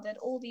right now that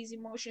all these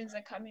emotions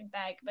are coming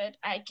back, but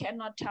I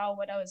cannot tell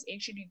what I was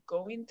actually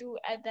going through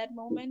at that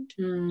moment.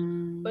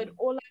 Mm, But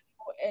all I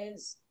know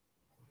is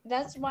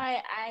that's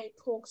why I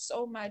talk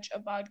so much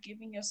about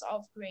giving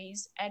yourself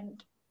grace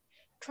and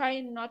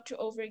trying not to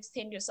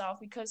overextend yourself,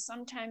 because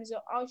sometimes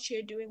you're out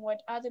here doing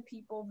what other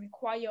people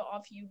require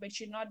of you, but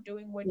you're not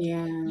doing what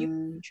yeah. you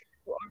want to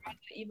do, or rather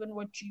even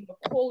what you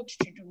are called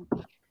to do.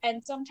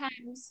 And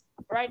sometimes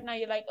right now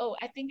you're like, oh,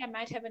 I think I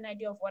might have an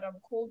idea of what I'm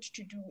called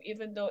to do,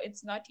 even though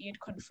it's not yet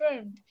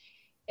confirmed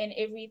and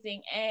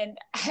everything. And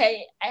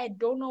I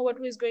don't know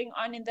what was going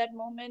on in that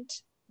moment,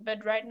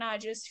 but right now I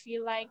just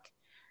feel like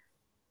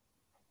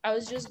I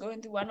was just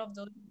going through one of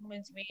those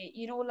moments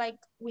where, like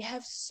we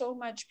have so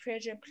much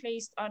pressure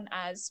placed on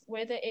us,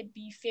 whether it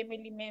be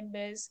family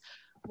members,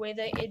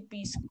 whether it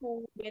be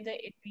school, whether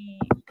it be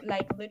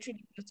like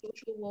literally the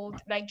social world,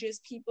 like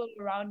just people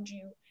around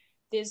you.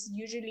 There's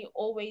usually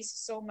always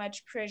so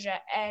much pressure,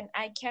 and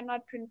I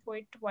cannot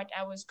pinpoint what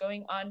I was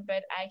going on,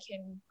 but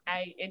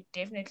it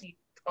definitely,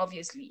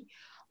 obviously,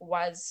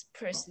 was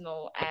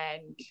personal.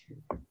 And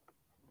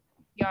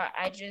yeah,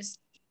 I just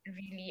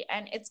really,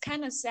 and it's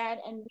kind of sad,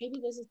 and maybe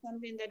this is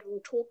something that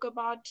we'll talk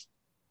about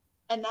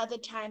another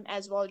time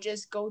as well,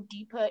 just go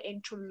deeper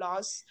into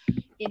loss,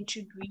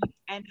 into grief,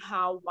 and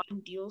how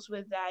one deals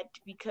with that,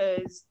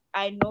 because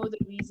I know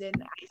the reason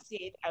I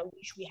said I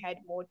wish we had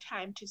more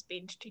time to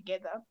spend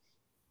together,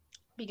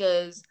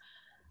 because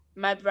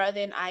my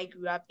brother and I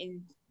grew up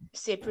in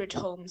separate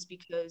homes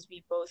because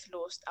we both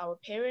lost our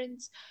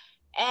parents,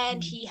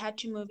 and he had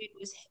to move in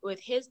with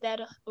his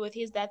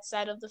dad's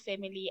side of the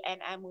family,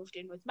 and I moved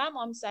in with my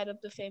mom's side of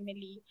the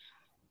family,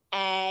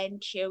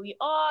 and here we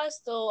are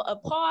still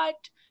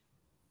apart.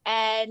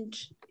 And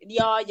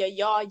yeah,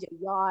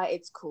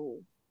 it's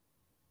cool.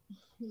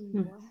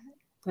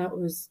 That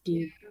was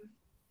deep.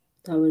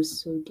 That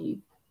was so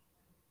deep.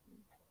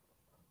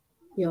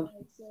 Yeah.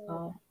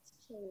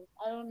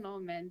 I don't know,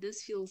 man,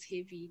 this feels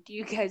heavy. Do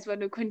you guys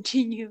want to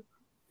continue?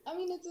 I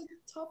mean, it's a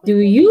topic. Do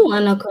you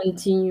wanna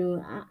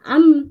continue?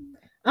 I'm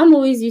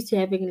always used to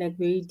having like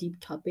very deep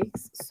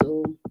topics,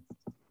 so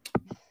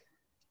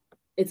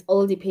it's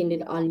all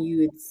dependent on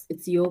you.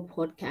 It's your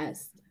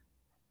podcast.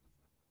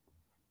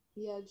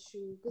 Yeah,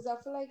 true. Because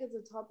I feel like it's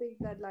a topic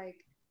that,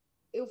 like,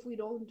 if we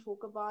don't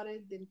talk about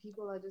it, then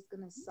people are just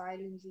gonna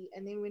silently.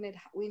 And then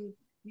when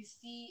we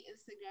see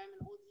Instagram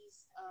and all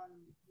these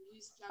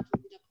news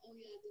platforms, be like, oh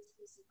yeah, this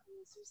person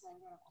committed suicide.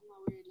 We're like, oh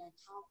my word, like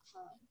how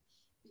come?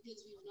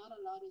 Because we've not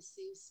allowed a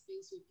safe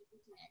space where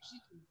people can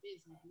actually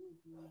confess, like, no,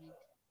 bro,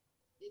 like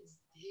it's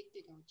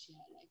hectic out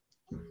here. Like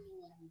I don't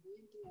know what I'm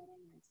going through. I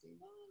don't know what's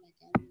going on. Like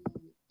I don't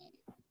know. But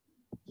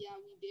yeah,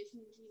 we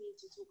definitely need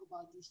to talk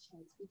about these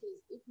chats because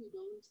if we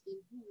don't,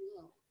 then who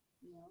will?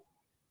 You know.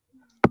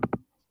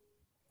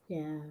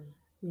 Yeah.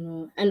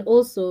 And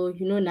also,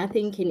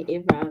 nothing can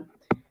ever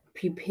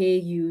prepare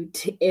you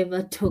to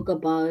ever talk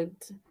about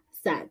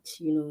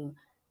such,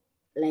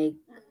 like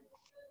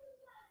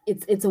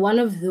it's one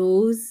of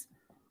those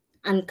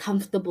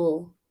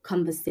uncomfortable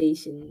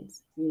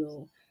conversations.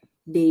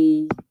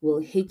 They will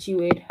hit you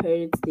where it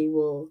hurts. They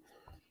will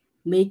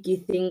make you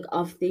think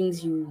of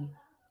things you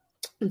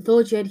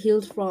thought you had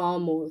healed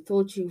from or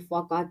thought you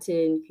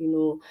forgotten.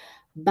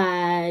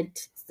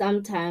 But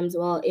sometimes,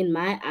 well, in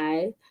my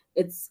eye,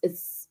 it's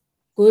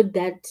good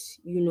that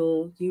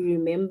you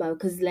remember,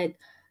 because like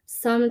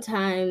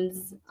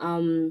sometimes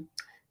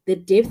the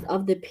depth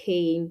of the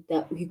pain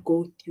that we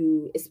go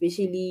through,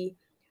 especially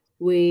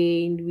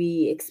when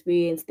we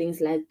experience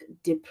things like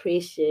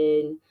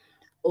depression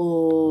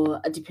or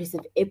a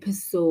depressive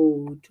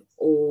episode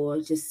or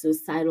just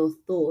suicidal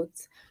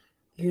thoughts,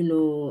 you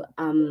know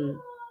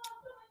um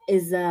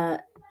is a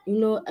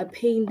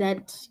pain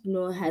that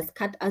has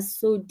cut us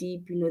so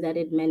deep, that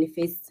it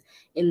manifests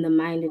in the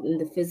mind and in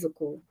the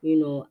physical.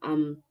 You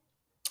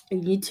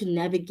need to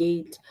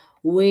navigate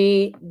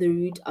where the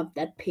root of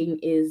that pain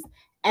is,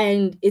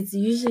 and it's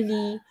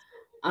usually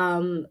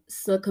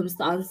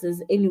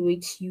circumstances in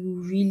which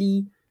you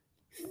really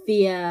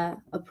fear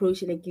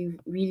approaching, like you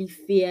really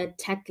fear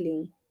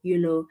tackling,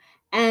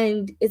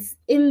 and it's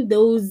in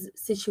those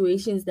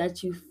situations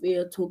that you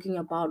fear talking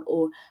about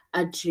or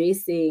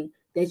addressing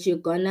that you're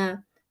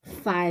gonna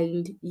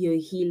find your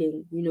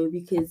healing,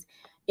 because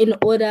in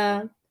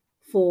order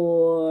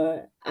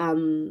for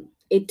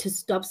it to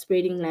stop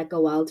spreading like a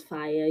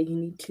wildfire, you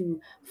need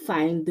to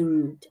find the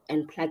root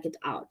and pluck it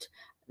out.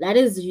 That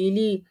is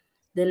really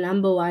the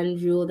number one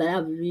rule that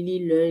I've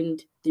really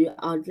learned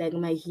throughout like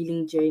my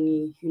healing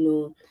journey.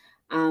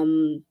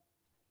 Um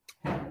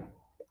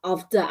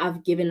After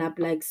I've given up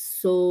like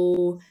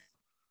so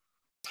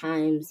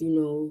times,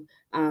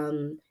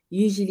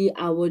 usually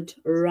I would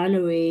run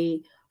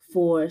away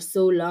for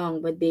so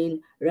long, but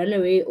then running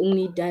away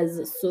only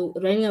does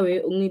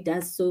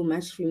so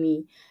much for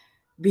me,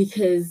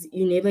 because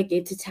you never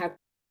get to tackle,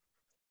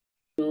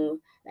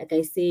 like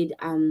I said,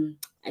 I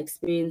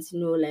experienced,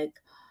 like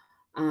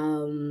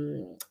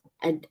um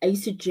I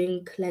used to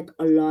drink like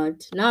a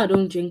lot. Now I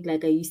don't drink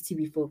like I used to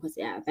before, because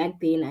yeah, back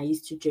then I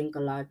used to drink a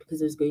lot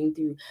because I was going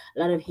through a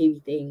lot of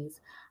heavy things.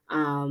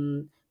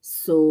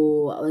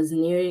 So I was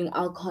nearing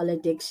alcohol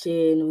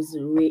addiction,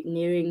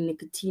 nearing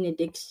nicotine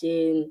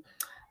addiction,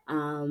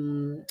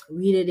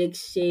 weed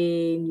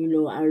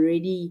addiction. I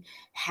already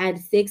had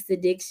sex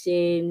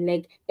addiction.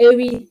 Like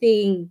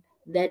everything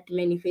that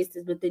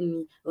manifested within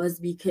me was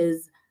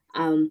because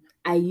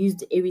I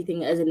used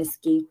everything as an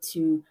escape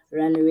to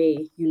run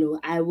away.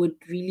 I would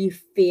really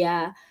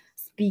fear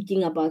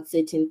speaking about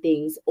certain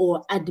things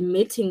or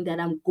admitting that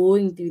I'm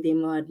going through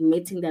them, or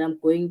admitting that I'm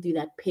going through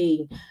that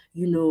pain.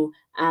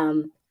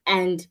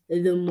 And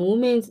the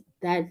moment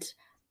that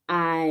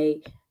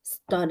I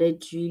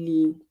started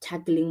really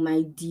tackling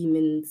my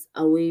demons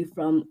away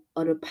from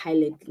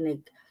autopilot,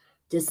 like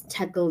just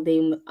tackle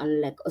them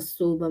on like a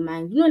sober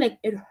mind. Like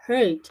it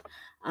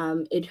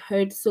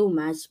hurt so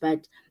much,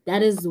 but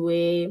that is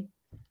where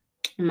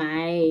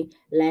my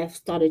life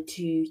started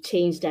to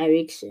change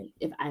direction,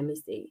 if I may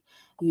say,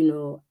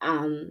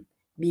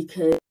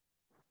 because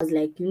I was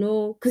like,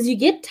 because you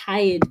get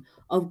tired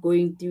of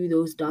going through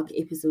those dark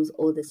episodes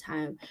all the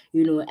time,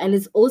 and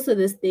it's also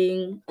this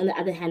thing on the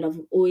other hand of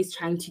always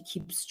trying to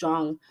keep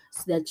strong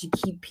so that you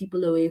keep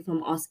people away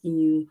from asking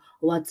you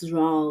what's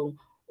wrong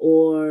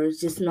or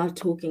just not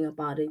talking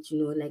about it,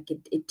 like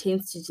it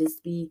tends to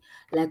just be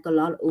like a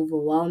lot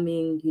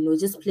overwhelming,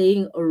 just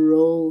playing a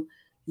role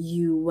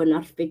you were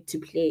not fit to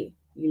play.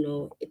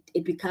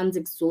 It becomes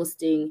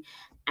exhausting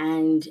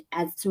and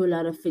adds to a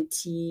lot of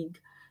fatigue,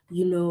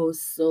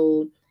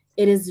 so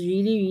it is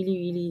really, really,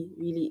 really,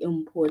 really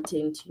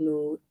important,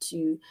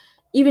 to,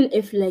 even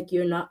if like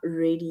you're not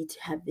ready to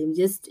have them,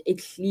 just at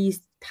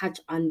least touch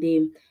on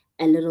them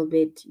a little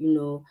bit,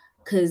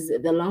 because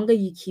the longer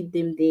you keep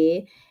them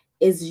there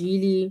is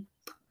really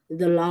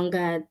the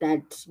longer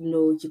that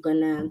you're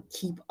gonna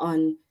keep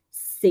on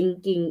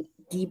sinking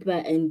deeper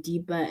and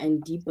deeper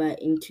and deeper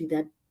into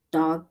that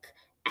dark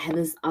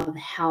abyss of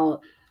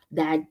hell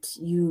that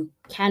you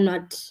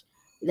cannot,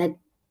 that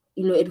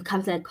it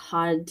becomes like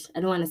hard.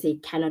 I don't want to say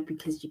cannot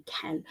because you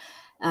can,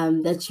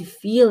 that you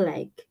feel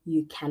like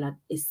you cannot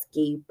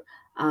escape,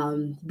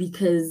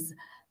 because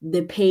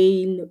the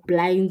pain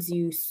blinds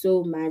you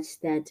so much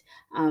that,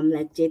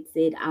 like Jet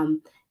said,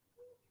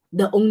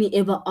 the only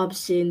ever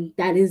option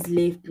that is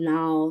left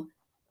now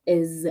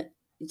is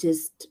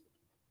just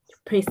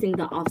pressing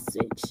the off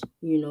switch,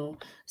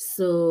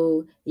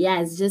 So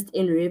yeah, it's just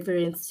in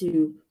reference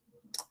to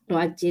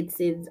what Jet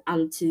said,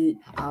 to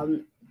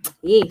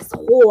yes,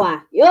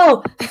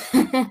 yo,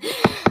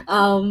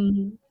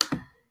 um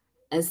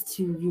as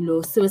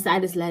to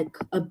suicide is like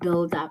a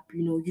build up.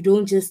 You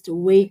don't just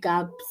wake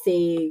up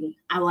saying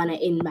I want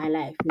to end my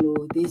life.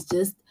 There's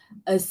just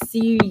a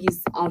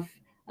series of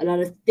a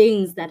lot of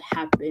things that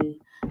happen,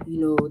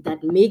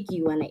 that make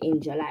you want to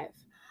end your life.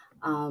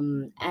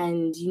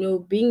 And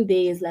being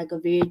there is like a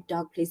very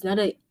dark place, not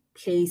a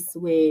place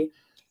where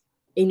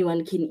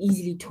anyone can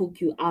easily talk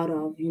you out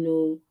of,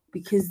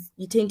 because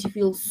you tend to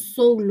feel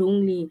so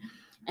lonely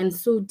and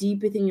so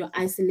deep within your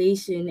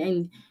isolation,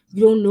 and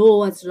you don't know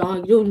what's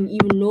wrong. You don't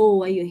even know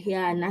why you're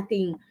here.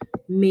 Nothing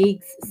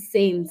makes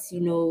sense,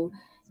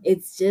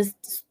 It's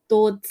just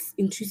thoughts,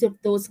 intrusive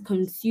thoughts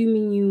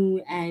consuming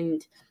you,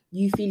 and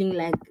you feeling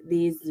like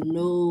there's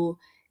no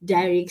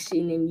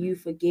direction, and you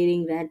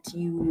forgetting that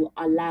you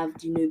are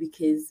loved,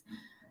 because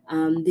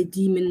the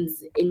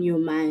demons in your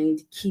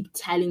mind keep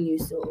telling you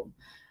so.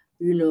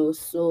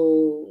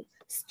 So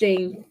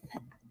strength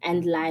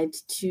and light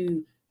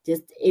to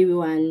just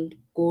everyone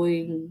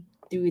going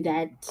through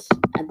that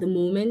at the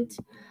moment.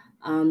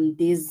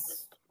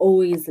 There's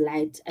always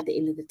light at the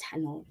end of the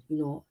tunnel,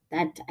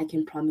 that I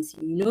can promise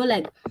you.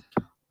 Like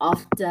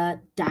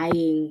after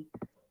dying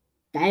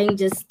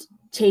just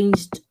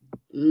changed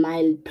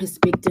my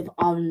perspective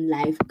on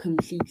life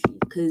completely,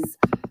 because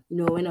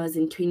when I was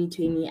in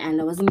 2020 and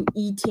I wasn't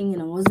eating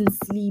and I wasn't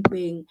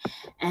sleeping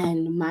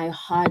and my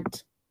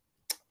heart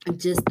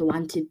just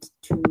wanted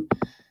to,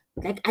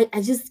 like,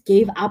 I just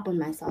gave up on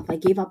myself. I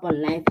gave up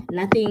on life.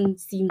 Nothing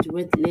seemed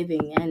worth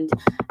living, and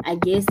I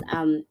guess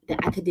the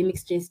academic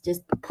stress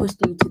just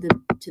pushed me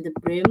to the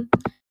brim.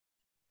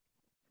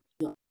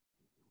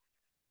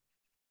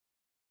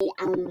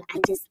 I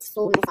just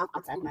saw myself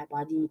outside my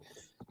body,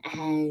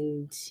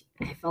 and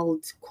I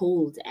felt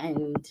cold.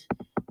 And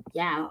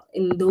yeah,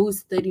 in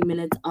those 30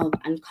 minutes of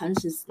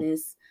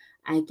unconsciousness,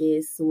 I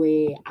guess,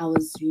 where I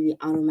was really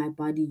out of my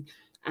body,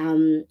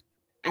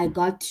 I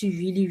got to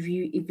really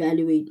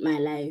reevaluate my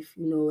life,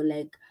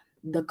 like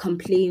the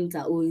complaints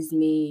I always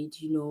made,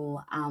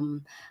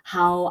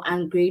 how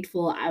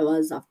ungrateful I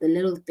was of the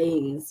little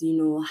things,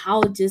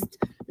 how just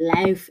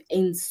life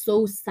ends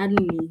so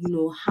suddenly,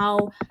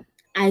 how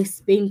I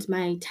spent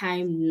my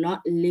time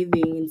not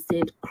living,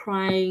 instead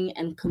crying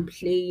and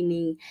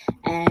complaining,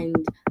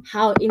 and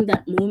how in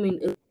that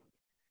moment it was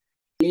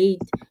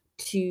late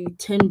to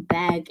turn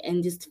back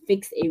and just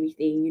fix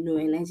everything,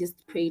 and I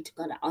just prayed to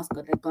God. I asked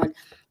God, like, God,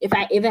 if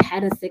I ever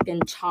had a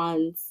second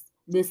chance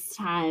this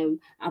time,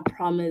 I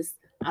promise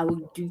I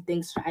would do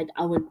things right.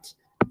 I would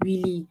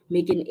really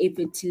make an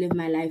effort to live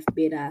my life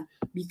better,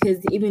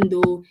 because even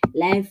though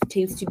life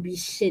tends to be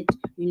shit,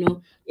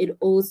 it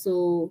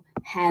also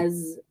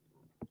has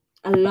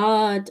a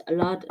lot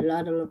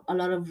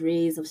of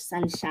rays of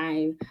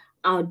sunshine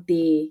out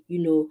there,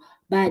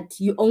 but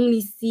you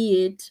only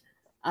see it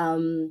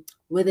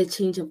with a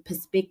change of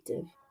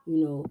perspective,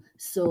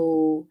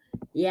 So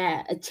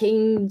yeah, a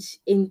change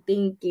in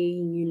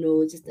thinking,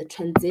 just a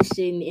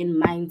transition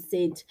in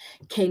mindset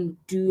can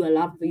do a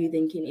lot for you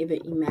than you can ever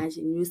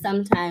imagine.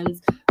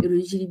 Sometimes it will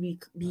usually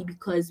be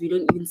because we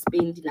don't even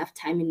spend enough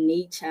time in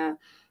nature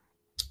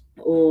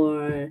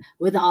or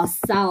with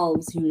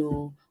ourselves,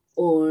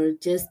 or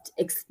just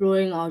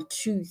exploring our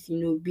truth,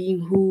 being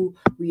who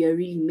we are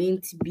really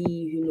meant to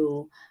be,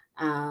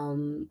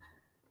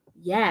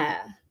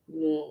 yeah,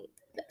 you know,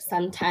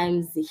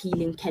 sometimes the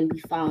healing can be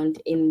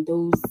found in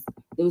those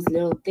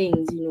little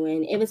things,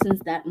 and ever since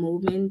that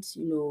moment,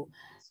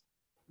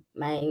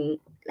 my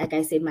like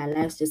I said, my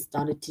life just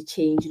started to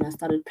change. I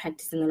started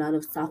practicing a lot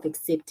of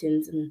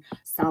self-acceptance and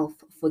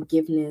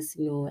self-forgiveness,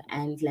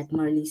 and like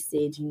Marley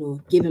said,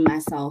 giving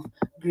myself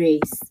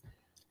grace,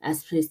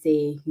 as per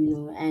se,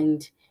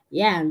 and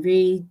yeah, I'm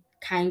very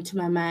kind to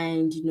my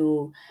mind.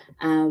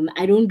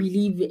 I don't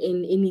believe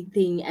in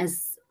anything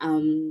as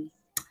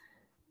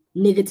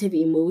negative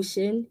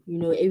emotion.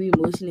 Every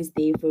emotion is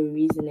there for a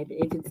reason. If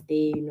it's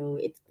there,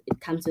 it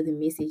comes with a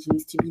message,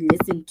 needs to be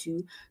listened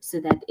to, so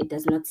that it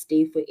does not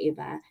stay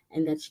forever,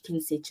 and that you can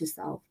set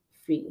yourself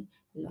free.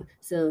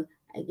 So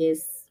I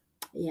guess,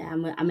 yeah,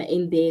 I'm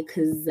in there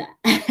because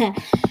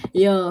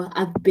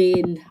I've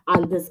been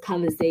on this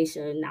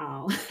conversation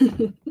now.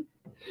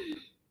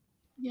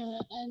 Yeah,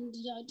 and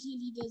yeah,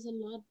 clearly there's a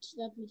lot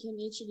that we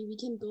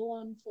can go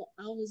on for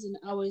hours and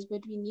hours, but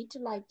we need to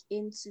like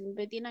end soon.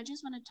 But then I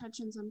just want to touch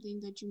on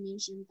something that you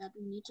mentioned, that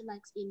we need to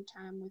like spend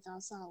time with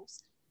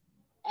ourselves.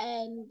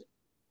 And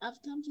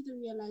I've come to the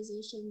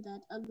realization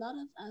that a lot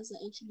of us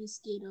are actually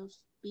scared of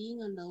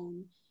being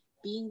alone,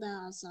 being by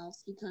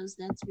ourselves, because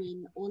that's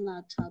when all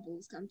our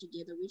troubles come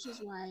together, which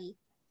is why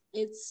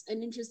it's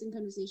an interesting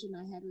conversation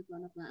I had with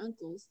one of my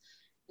uncles.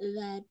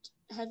 That,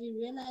 have you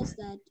realized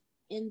that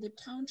in the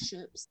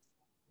townships,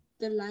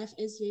 the life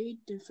is very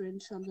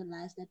different from the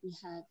life that we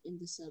have in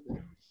the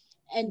suburb?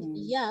 And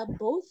yeah,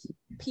 both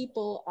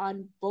people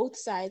on both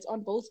sides,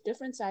 on both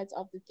different sides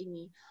of the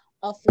thingy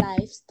of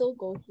life, still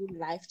go through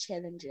life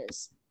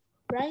challenges,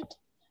 right?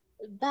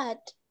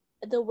 But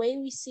the way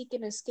we seek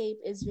an escape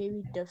is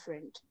very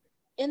different.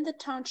 In the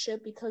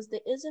township, because there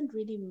isn't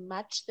really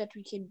much that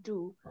we can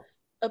do,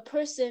 a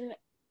person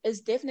is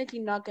definitely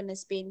not going to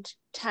spend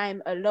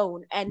time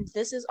alone. And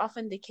this is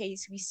often the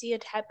case. We see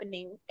it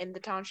happening in the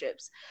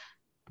townships.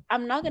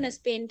 I'm not gonna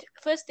spend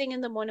first thing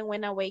in the morning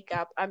when I wake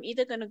up. I'm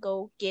either gonna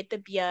go get a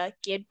beer,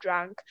 get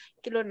drunk,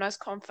 kilo nas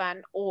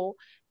confan, or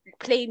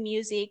play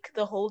music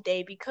the whole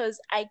day, because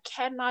I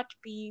cannot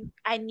be.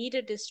 I need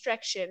a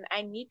distraction.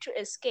 I need to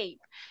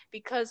escape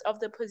because of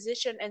the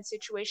position and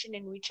situation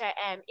in which I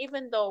am.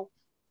 Even though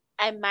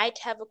I might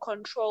have a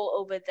control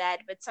over that,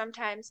 but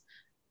sometimes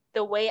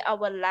the way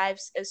our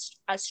lives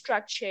are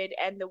structured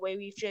and the way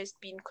we've just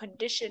been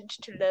conditioned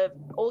to live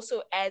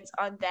also adds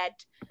on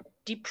that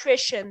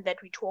depression that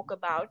we talk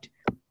about.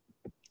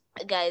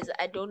 Guys,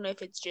 I don't know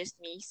if it's just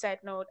me. Side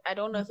note, I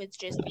don't know if it's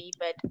just me,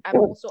 but I'm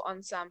also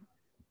on some.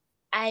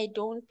 I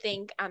don't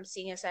think I'm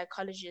seeing a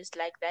psychologist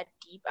like that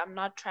deep. I'm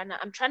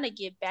trying to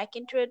get back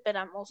into it, but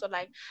I'm also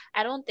like,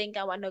 I don't think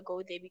I want to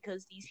go there,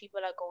 because these people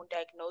are going to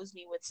diagnose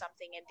me with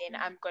something and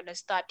then I'm going to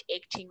start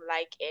acting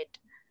like it.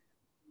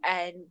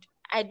 And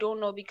I don't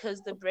know,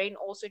 because the brain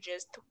also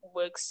just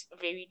works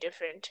very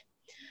different.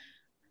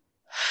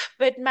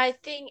 But my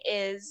thing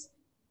is,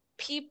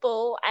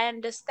 people, I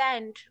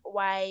understand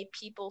why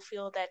people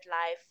feel that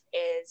life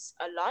is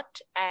a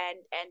lot and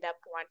end up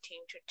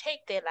wanting to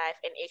take their life,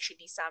 and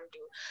actually some do.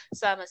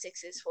 Some are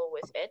successful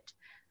with it.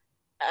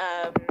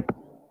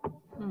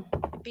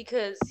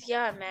 Because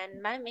yeah,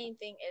 man, my main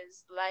thing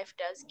is life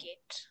does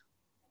get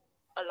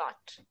a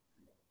lot.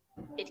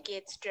 It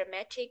gets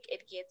dramatic,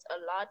 it gets a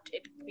lot,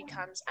 it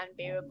becomes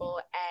unbearable,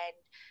 and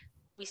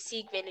we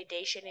seek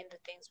validation in the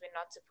things we're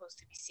not supposed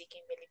to be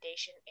seeking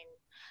validation in.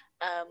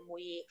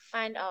 We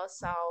find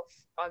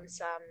ourselves on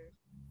some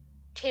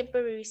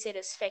temporary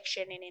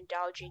satisfaction in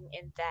indulging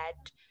in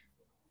that.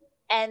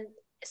 And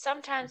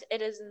sometimes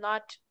it is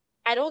not,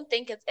 I don't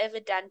think it's ever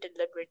done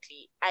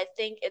deliberately. I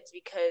think it's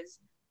because,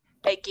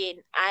 again,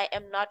 I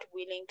am not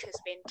willing to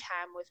spend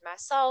time with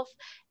myself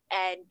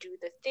and do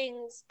the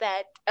things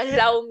that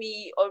allow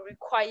me or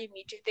require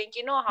me to think.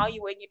 You know how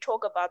you, when you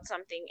talk about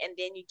something and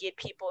then you get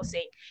people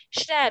saying,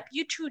 Shnap,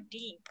 you too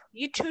deep.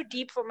 You too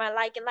deep for my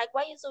liking. Like,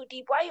 why you so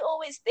deep? Why you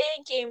always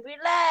thinking?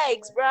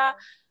 Relax, bruh.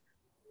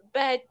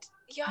 But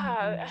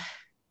yeah.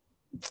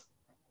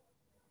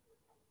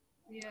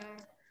 Yeah.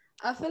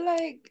 I feel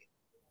like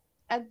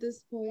at this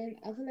point,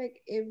 I feel like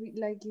every,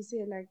 like you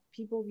said, like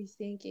people be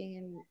thinking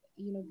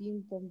and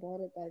being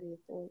bombarded by their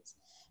thoughts.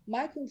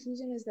 My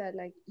conclusion is that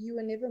like you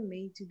were never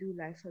made to do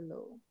life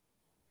alone,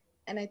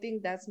 and I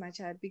think that's my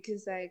child,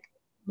 because like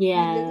we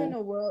live Yeah. in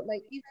a world,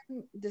 like,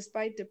 even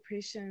despite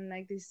depression,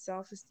 like there's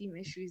self-esteem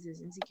issues,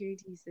 there's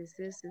insecurities, there's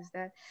this, there's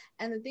that,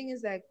 and the thing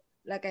is,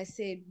 like I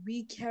said,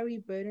 we carry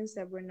burdens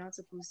that we're not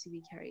supposed to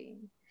be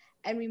carrying,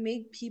 and we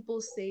make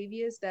people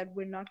saviors that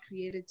we're not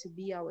created to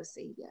be our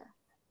savior,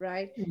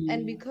 right?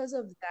 And Mm. because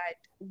of that,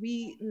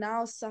 we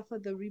now suffer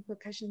the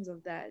repercussions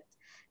of that.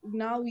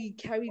 Now we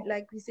carry,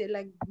 like we said,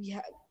 like we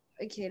have,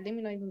 okay, let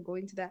me not even go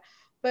into that.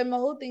 But my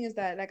whole thing is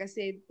that, like I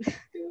said,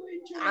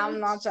 I'm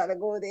not trying to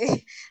go there.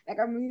 Like,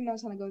 I'm really not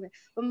trying to go there.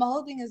 But my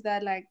whole thing is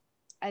that, like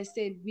I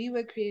said, we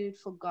were created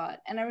for God.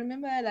 And I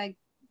remember, like,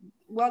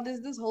 well,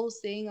 there's this whole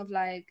saying of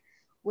like,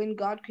 when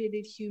God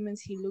created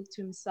humans, he looked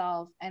to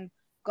himself, and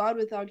God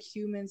without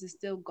humans is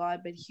still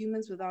God, but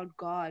humans without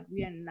God,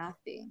 we are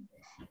nothing.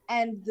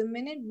 And the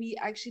minute we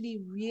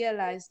actually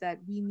realize that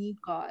we need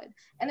God,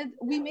 and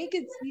we make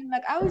it seem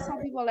like, I always tell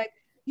people, like,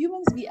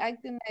 humans be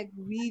acting like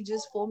we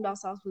just formed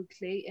ourselves with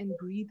clay and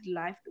breathed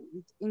life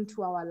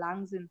into our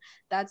lungs, and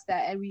that's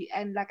that.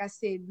 And like I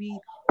said, we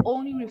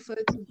only refer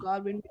to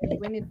God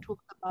when it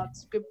talks about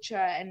scripture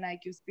and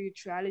like your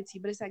spirituality.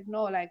 But it's like,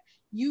 no, like,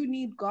 you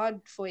need God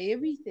for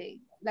everything,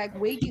 like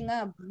waking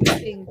up,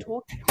 breathing,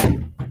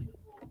 talking,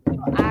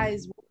 your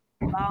eyes,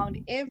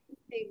 around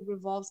everything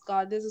revolves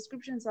God. There's a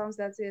scripture in Psalms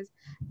that says,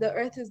 "The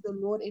earth is the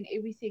Lord and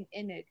everything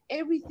in it."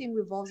 Everything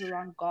revolves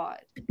around God.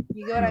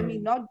 You get what I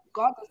mean? Not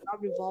God does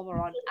not revolve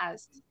around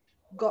us.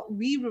 God,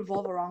 we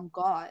revolve around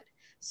God.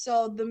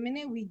 So the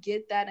minute we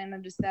get that and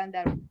understand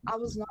that I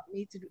was not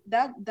made to do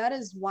that, that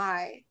is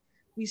why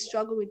we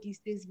struggle with these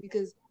things,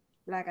 because,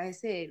 like I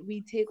said,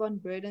 we take on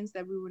burdens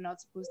that we were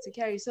not supposed to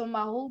carry. So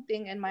my whole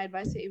thing and my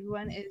advice to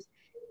everyone is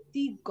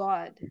seek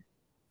God.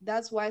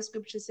 That's why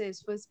scripture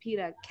says, First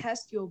Peter,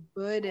 cast your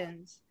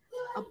burdens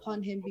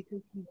upon him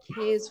because he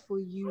cares for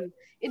you.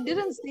 It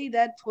didn't say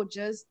that for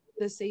just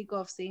the sake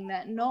of saying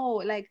that. No,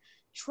 like,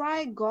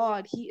 try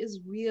God. He is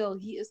real.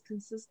 He is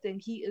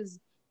consistent. He is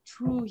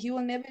true. He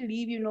will never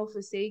leave you nor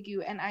forsake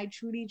you. And I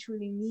truly,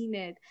 truly mean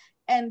it.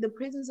 And the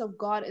presence of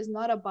God is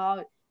not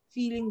about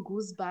feeling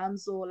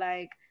goosebumps or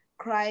like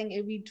crying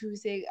every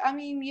Tuesday. I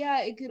mean,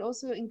 yeah, it could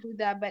also include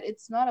that, but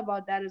it's not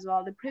about that as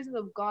well. The presence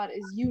of God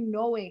is you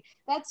knowing.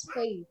 That's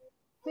faith.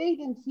 Faith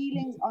and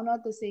feelings are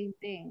not the same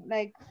thing.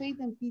 Like, faith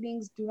and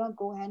feelings do not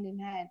go hand in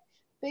hand.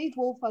 Faith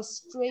will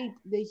frustrate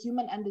the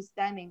human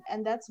understanding.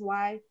 And that's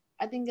why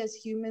I think as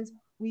humans,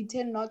 we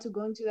tend not to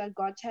go into that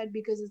God chat,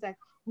 because it's like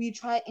we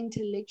try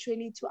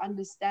intellectually to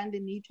understand the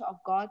nature of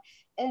God.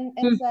 And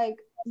it's like,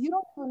 you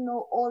don't even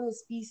know all the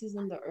species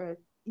in the earth.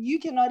 You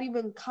cannot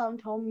even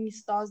count how many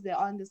stars there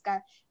are in the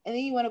sky, and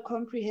then you want to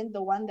comprehend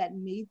the one that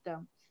made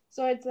them.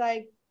 So it's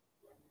like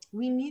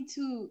we need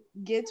to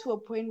get to a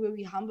point where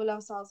we humble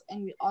ourselves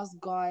and we ask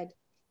God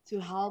to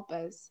help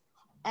us,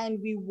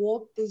 and we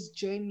walk this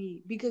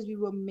journey because we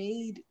were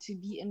made to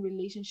be in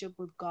relationship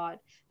with God.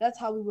 That's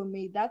how we were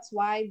made. That's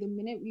why the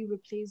minute we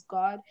replace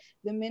God,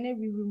 the minute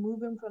we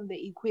remove him from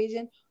the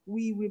equation,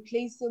 we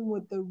replace him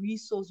with the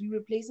resource, we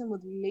replace him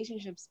with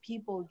relationships,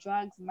 people,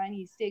 drugs,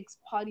 money, sex,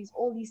 parties,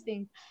 all these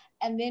things.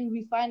 And then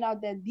we find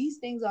out that these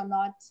things are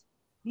not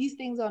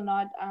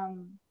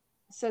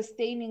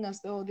sustaining us,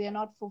 or they're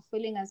not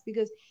fulfilling us,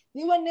 because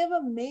they were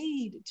never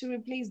made to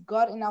replace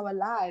God in our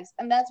lives.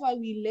 And that's why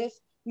we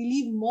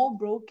leave more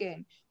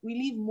broken, we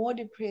leave more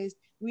depressed,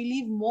 we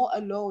leave more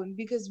alone,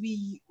 because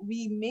we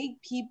make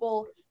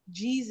people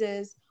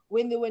Jesus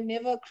when they were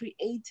never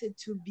created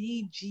to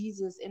be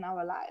Jesus in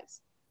our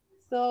lives.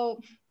 So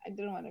I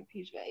didn't want to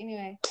preach, but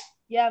anyway,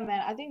 yeah,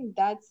 man, I think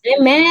that's it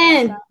from my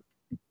Amen.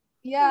 side.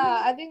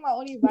 Yeah, I think my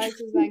only advice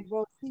is like,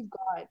 bro, seek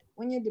God.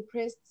 When you're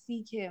depressed,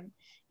 seek him.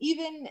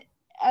 Even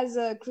as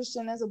a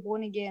Christian, as a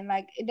born again,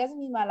 like, it doesn't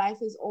mean my life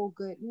is all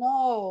good.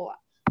 No,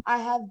 I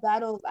have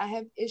battles, I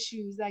have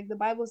issues. Like, the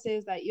Bible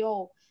says that,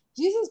 yo,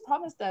 Jesus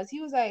promised us.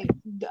 He was like,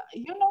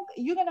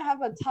 you're gonna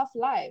have a tough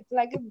life.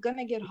 Like, it's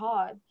gonna get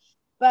hard,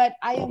 but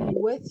I am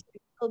with you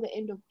till the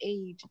end of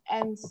age.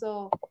 And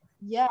so,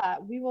 yeah,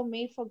 we were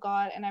made for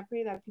God, and I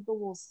pray that people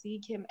will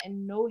seek him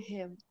and know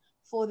him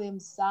for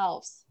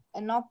themselves,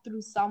 and not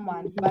through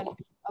someone, but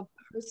a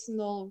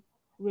personal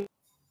relationship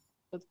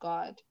with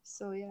God.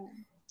 So yeah.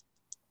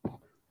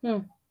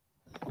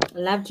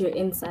 Loved your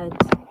insight.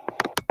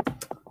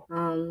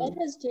 Let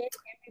us check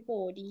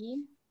everybody.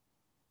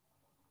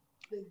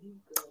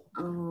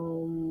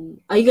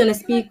 Are you gonna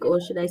speak or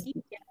should I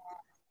speak?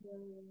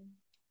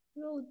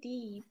 Real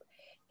deep.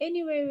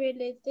 Anyway,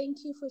 really,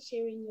 thank you for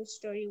sharing your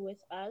story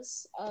with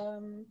us.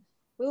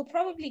 We'll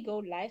probably go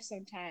live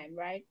sometime,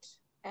 right?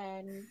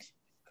 And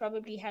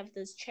probably have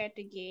this chat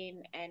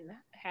again and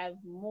have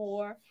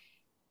more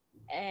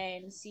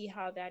and see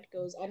how that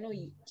goes. I know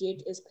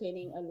Jade is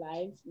planning a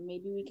live.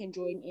 Maybe we can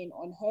join in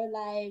on her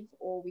live,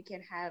 or we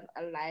can have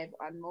a live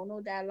on Mono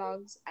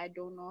Dialogues. I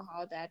don't know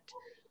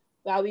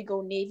how we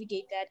go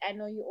navigate that. I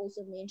know you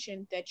also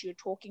mentioned that you're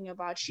talking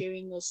about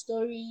sharing your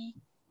story.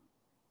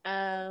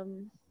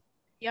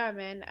 Yeah,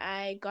 man,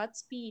 I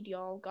Godspeed,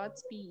 y'all.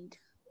 Godspeed.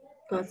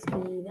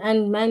 Godspeed.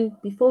 And man,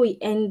 before we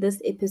end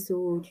this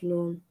episode,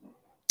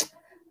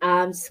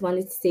 I just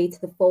wanted to say to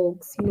the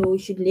folks, we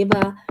should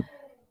never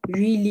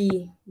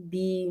really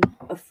be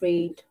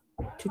afraid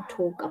to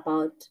talk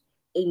about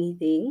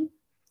anything,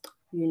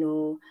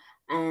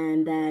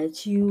 and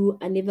that you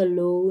are never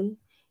alone,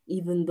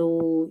 even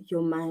though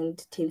your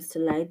mind tends to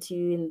lie to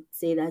you and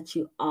say that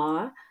you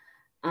are.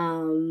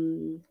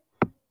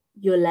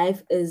 Your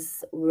life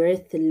is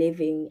worth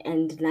living,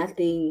 and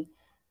nothing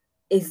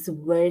is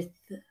worth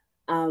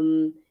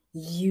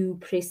you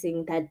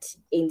pressing that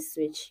end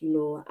switch,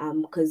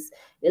 because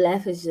your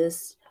life is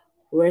just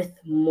worth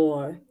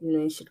more.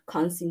 You should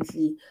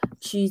constantly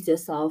choose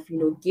yourself,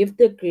 give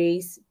the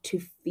grace to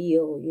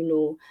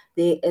feel.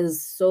 There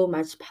is so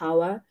much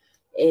power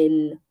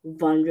in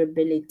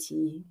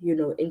vulnerability,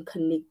 in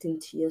connecting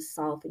to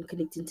yourself, in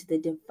connecting to the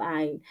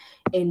divine,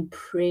 in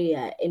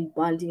prayer, in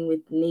bonding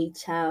with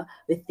nature,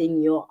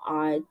 within your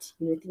art,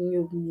 within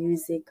your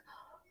music,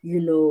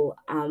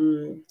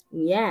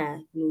 yeah,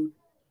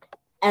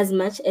 as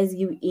much as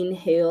you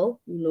inhale,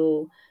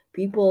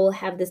 people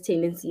have this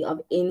tendency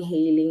of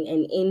inhaling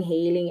and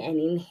inhaling and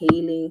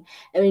inhaling.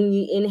 And when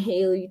you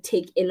inhale, you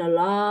take in a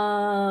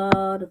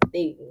lot of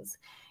things,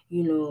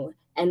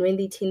 and when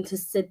they tend to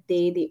sit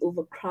there, they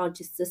overcrowd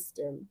your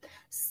system.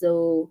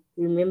 So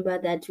remember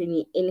that when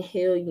you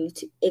inhale, you need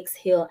to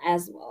exhale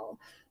as well.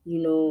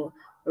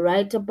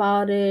 Write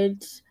about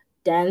it,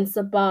 dance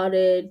about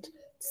it,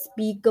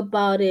 speak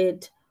about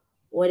it,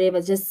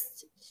 whatever.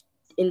 Just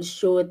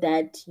ensure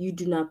that you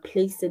do not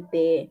place it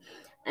there.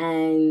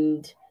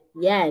 And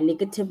yeah, a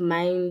negative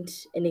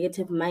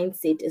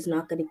mindset is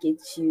not going to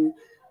get you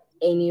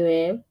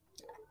anywhere.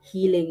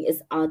 Healing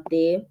is out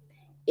there,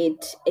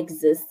 it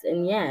exists,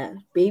 and yeah,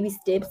 baby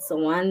steps,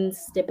 one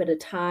step at a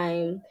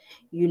time,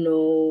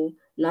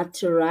 not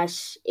to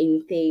rush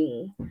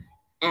anything.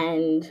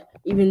 And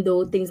even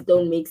though things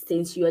don't make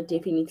sense, you are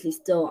definitely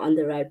still on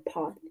the right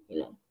path.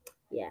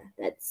 Yeah,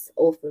 that's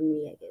all for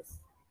me, I guess.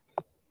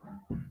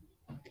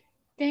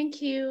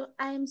 Thank you.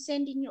 I am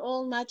sending you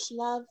all much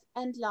love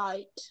and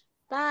light.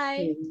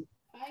 Bye.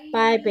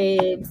 Bye,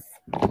 babes.